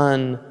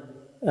sun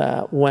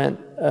went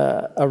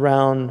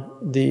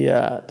around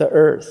the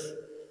earth.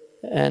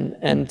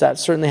 And that's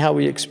certainly how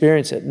we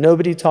experience it.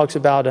 Nobody talks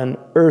about an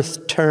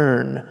earth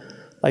turn.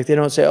 Like they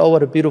don't say, oh,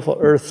 what a beautiful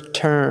earth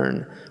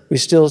turn. We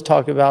still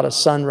talk about a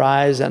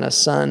sunrise and a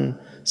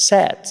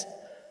sunset.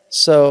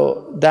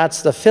 So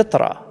that's the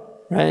fitrah,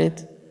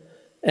 right?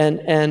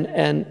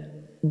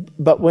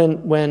 But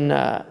when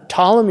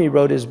Ptolemy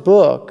wrote his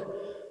book,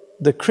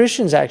 the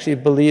Christians actually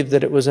believed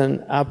that it was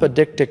an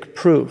apodictic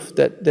proof,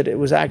 that it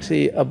was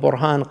actually a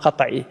burhan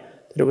qat'i,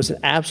 that it was an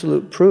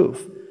absolute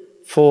proof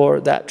for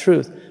that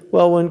truth.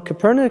 Well, when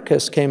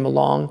Copernicus came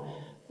along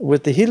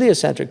with the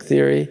heliocentric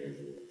theory,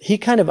 he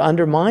kind of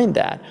undermined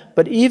that.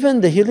 But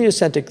even the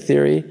heliocentric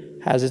theory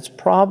has its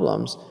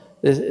problems.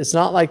 It's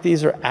not like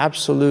these are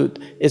absolute.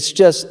 It's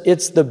just,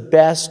 it's the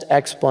best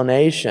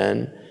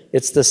explanation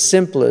It's the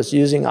simplest,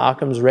 using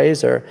Occam's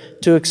razor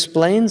to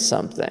explain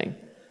something.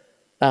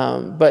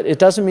 But it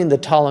doesn't mean the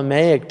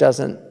Ptolemaic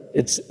doesn't,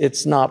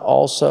 it's not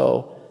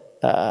also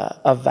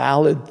a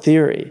valid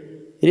theory.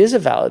 It is a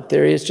valid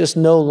theory, it's just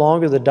no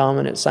longer the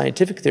dominant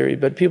scientific theory,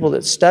 but people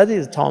that study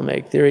the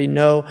Ptolemaic theory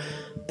know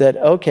that,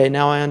 okay,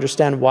 now I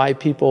understand why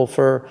people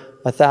for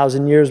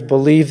 1,000 years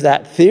believe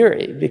that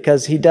theory,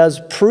 because he does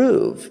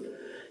prove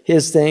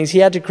his things. He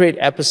had to create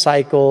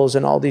epicycles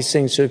and all these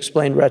things to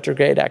explain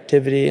retrograde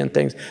activity and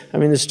things. I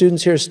mean, the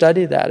students here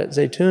study that at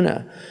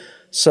Zaytuna.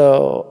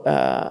 So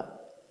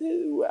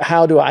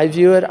how do I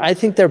view it? I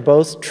think they're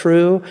both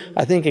true.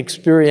 I think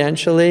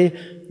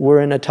experientially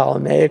we're in a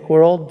Ptolemaic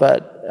world,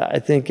 but I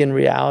think in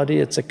reality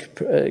it's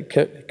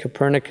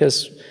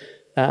Copernicus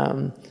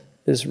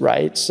is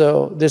right.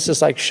 So this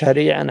is like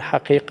Sharia and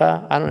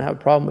Haqiqah. I don't have a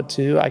problem with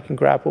two. I can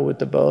grapple with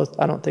the both.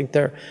 I don't think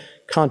they're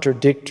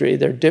contradictory. I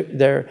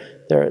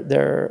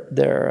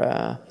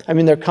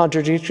mean, they're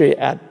contradictory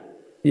at,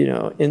 you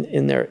know,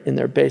 in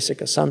their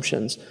basic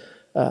assumptions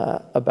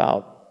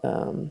about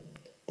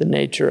the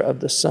nature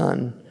of the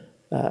sun.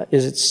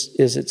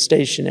 Is it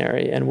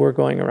stationary and we're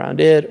going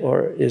around it,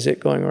 or is it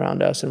going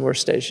around us and we're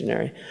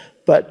stationary?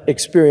 But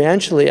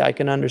experientially, I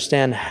can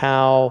understand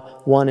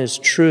how one is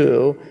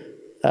true,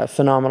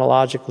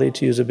 phenomenologically,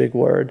 to use a big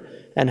word,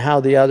 and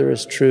how the other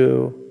is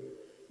true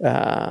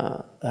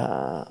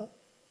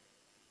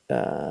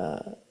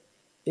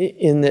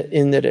in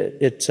that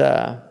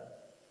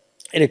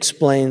it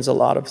explains a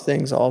lot of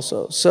things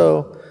also.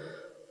 So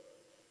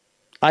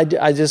I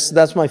just,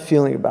 that's my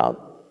feeling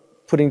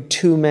about putting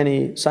too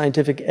many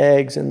scientific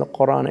eggs in the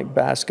Quranic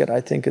basket.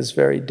 I think is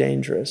very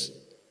dangerous.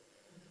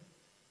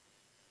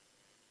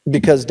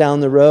 Because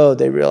down the road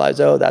they realize,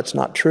 oh, that's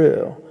not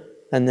true.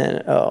 And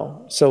then,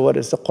 oh, so what,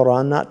 is the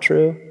Quran not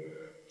true?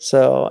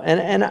 So,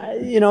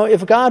 and you know,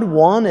 if God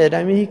wanted,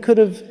 I mean, he could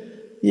have,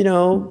 you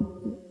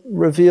know,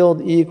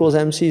 revealed E =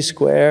 mc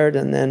squared,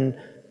 and then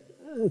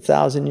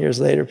 1,000 years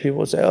later people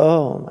would say,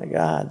 oh my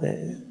God,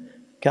 they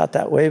got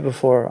that way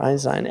before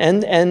Einstein.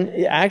 And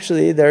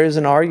actually there is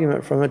an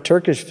argument from a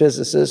Turkish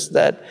physicist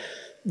that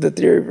the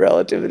theory of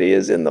relativity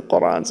is in the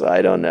Quran, so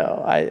I don't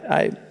know.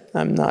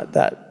 I'm not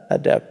that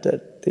adept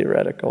at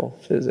theoretical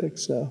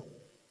physics, so.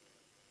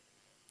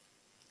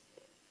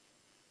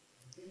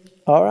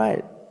 All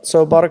right,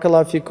 so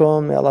barakallahu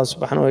fikum. May Allah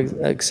subhanahu wa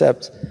ta'ala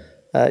accept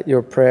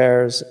your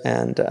prayers,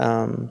 and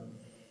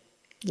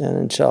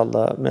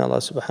inshallah, may Allah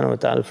subhanahu wa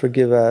ta'ala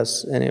forgive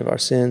us any of our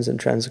sins and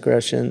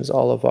transgressions,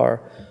 all of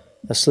our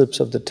slips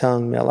of the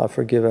tongue. May Allah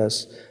forgive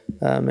us.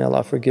 May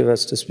Allah forgive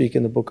us to speak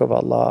in the book of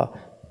Allah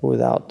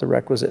without the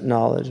requisite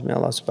knowledge. May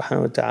Allah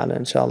subhanahu wa ta'ala,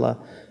 inshallah,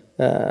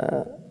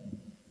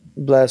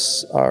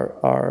 bless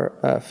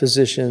our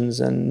physicians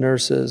and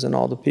nurses and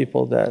all the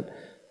people that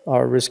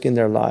are risking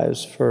their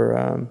lives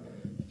for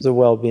the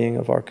well-being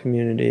of our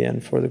community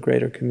and for the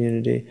greater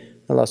community.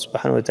 Allah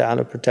subhanahu wa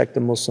ta'ala protect the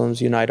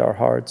Muslims, unite our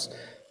hearts,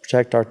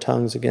 protect our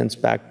tongues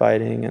against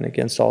backbiting and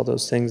against all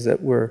those things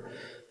that we're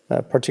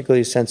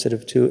particularly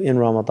sensitive to in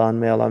Ramadan.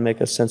 May Allah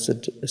make us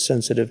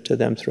sensitive to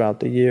them throughout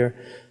the year.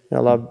 May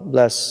Allah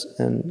bless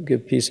and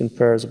give peace and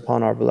prayers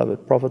upon our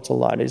beloved Prophet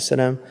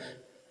ﷺ.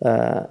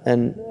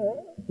 And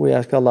we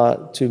ask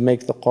Allah to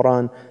make the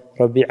Quran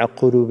Rabi'a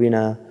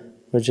qulubina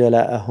wa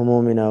jala'a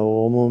humumina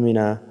wa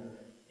ghumumina,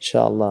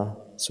 inshallah.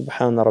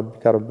 Subhana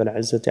rabbika rabbil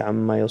izzati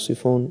amma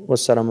yasifun wa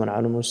salamun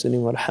ala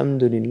al-mursalin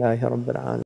walhamdulillahi rabbil alamin.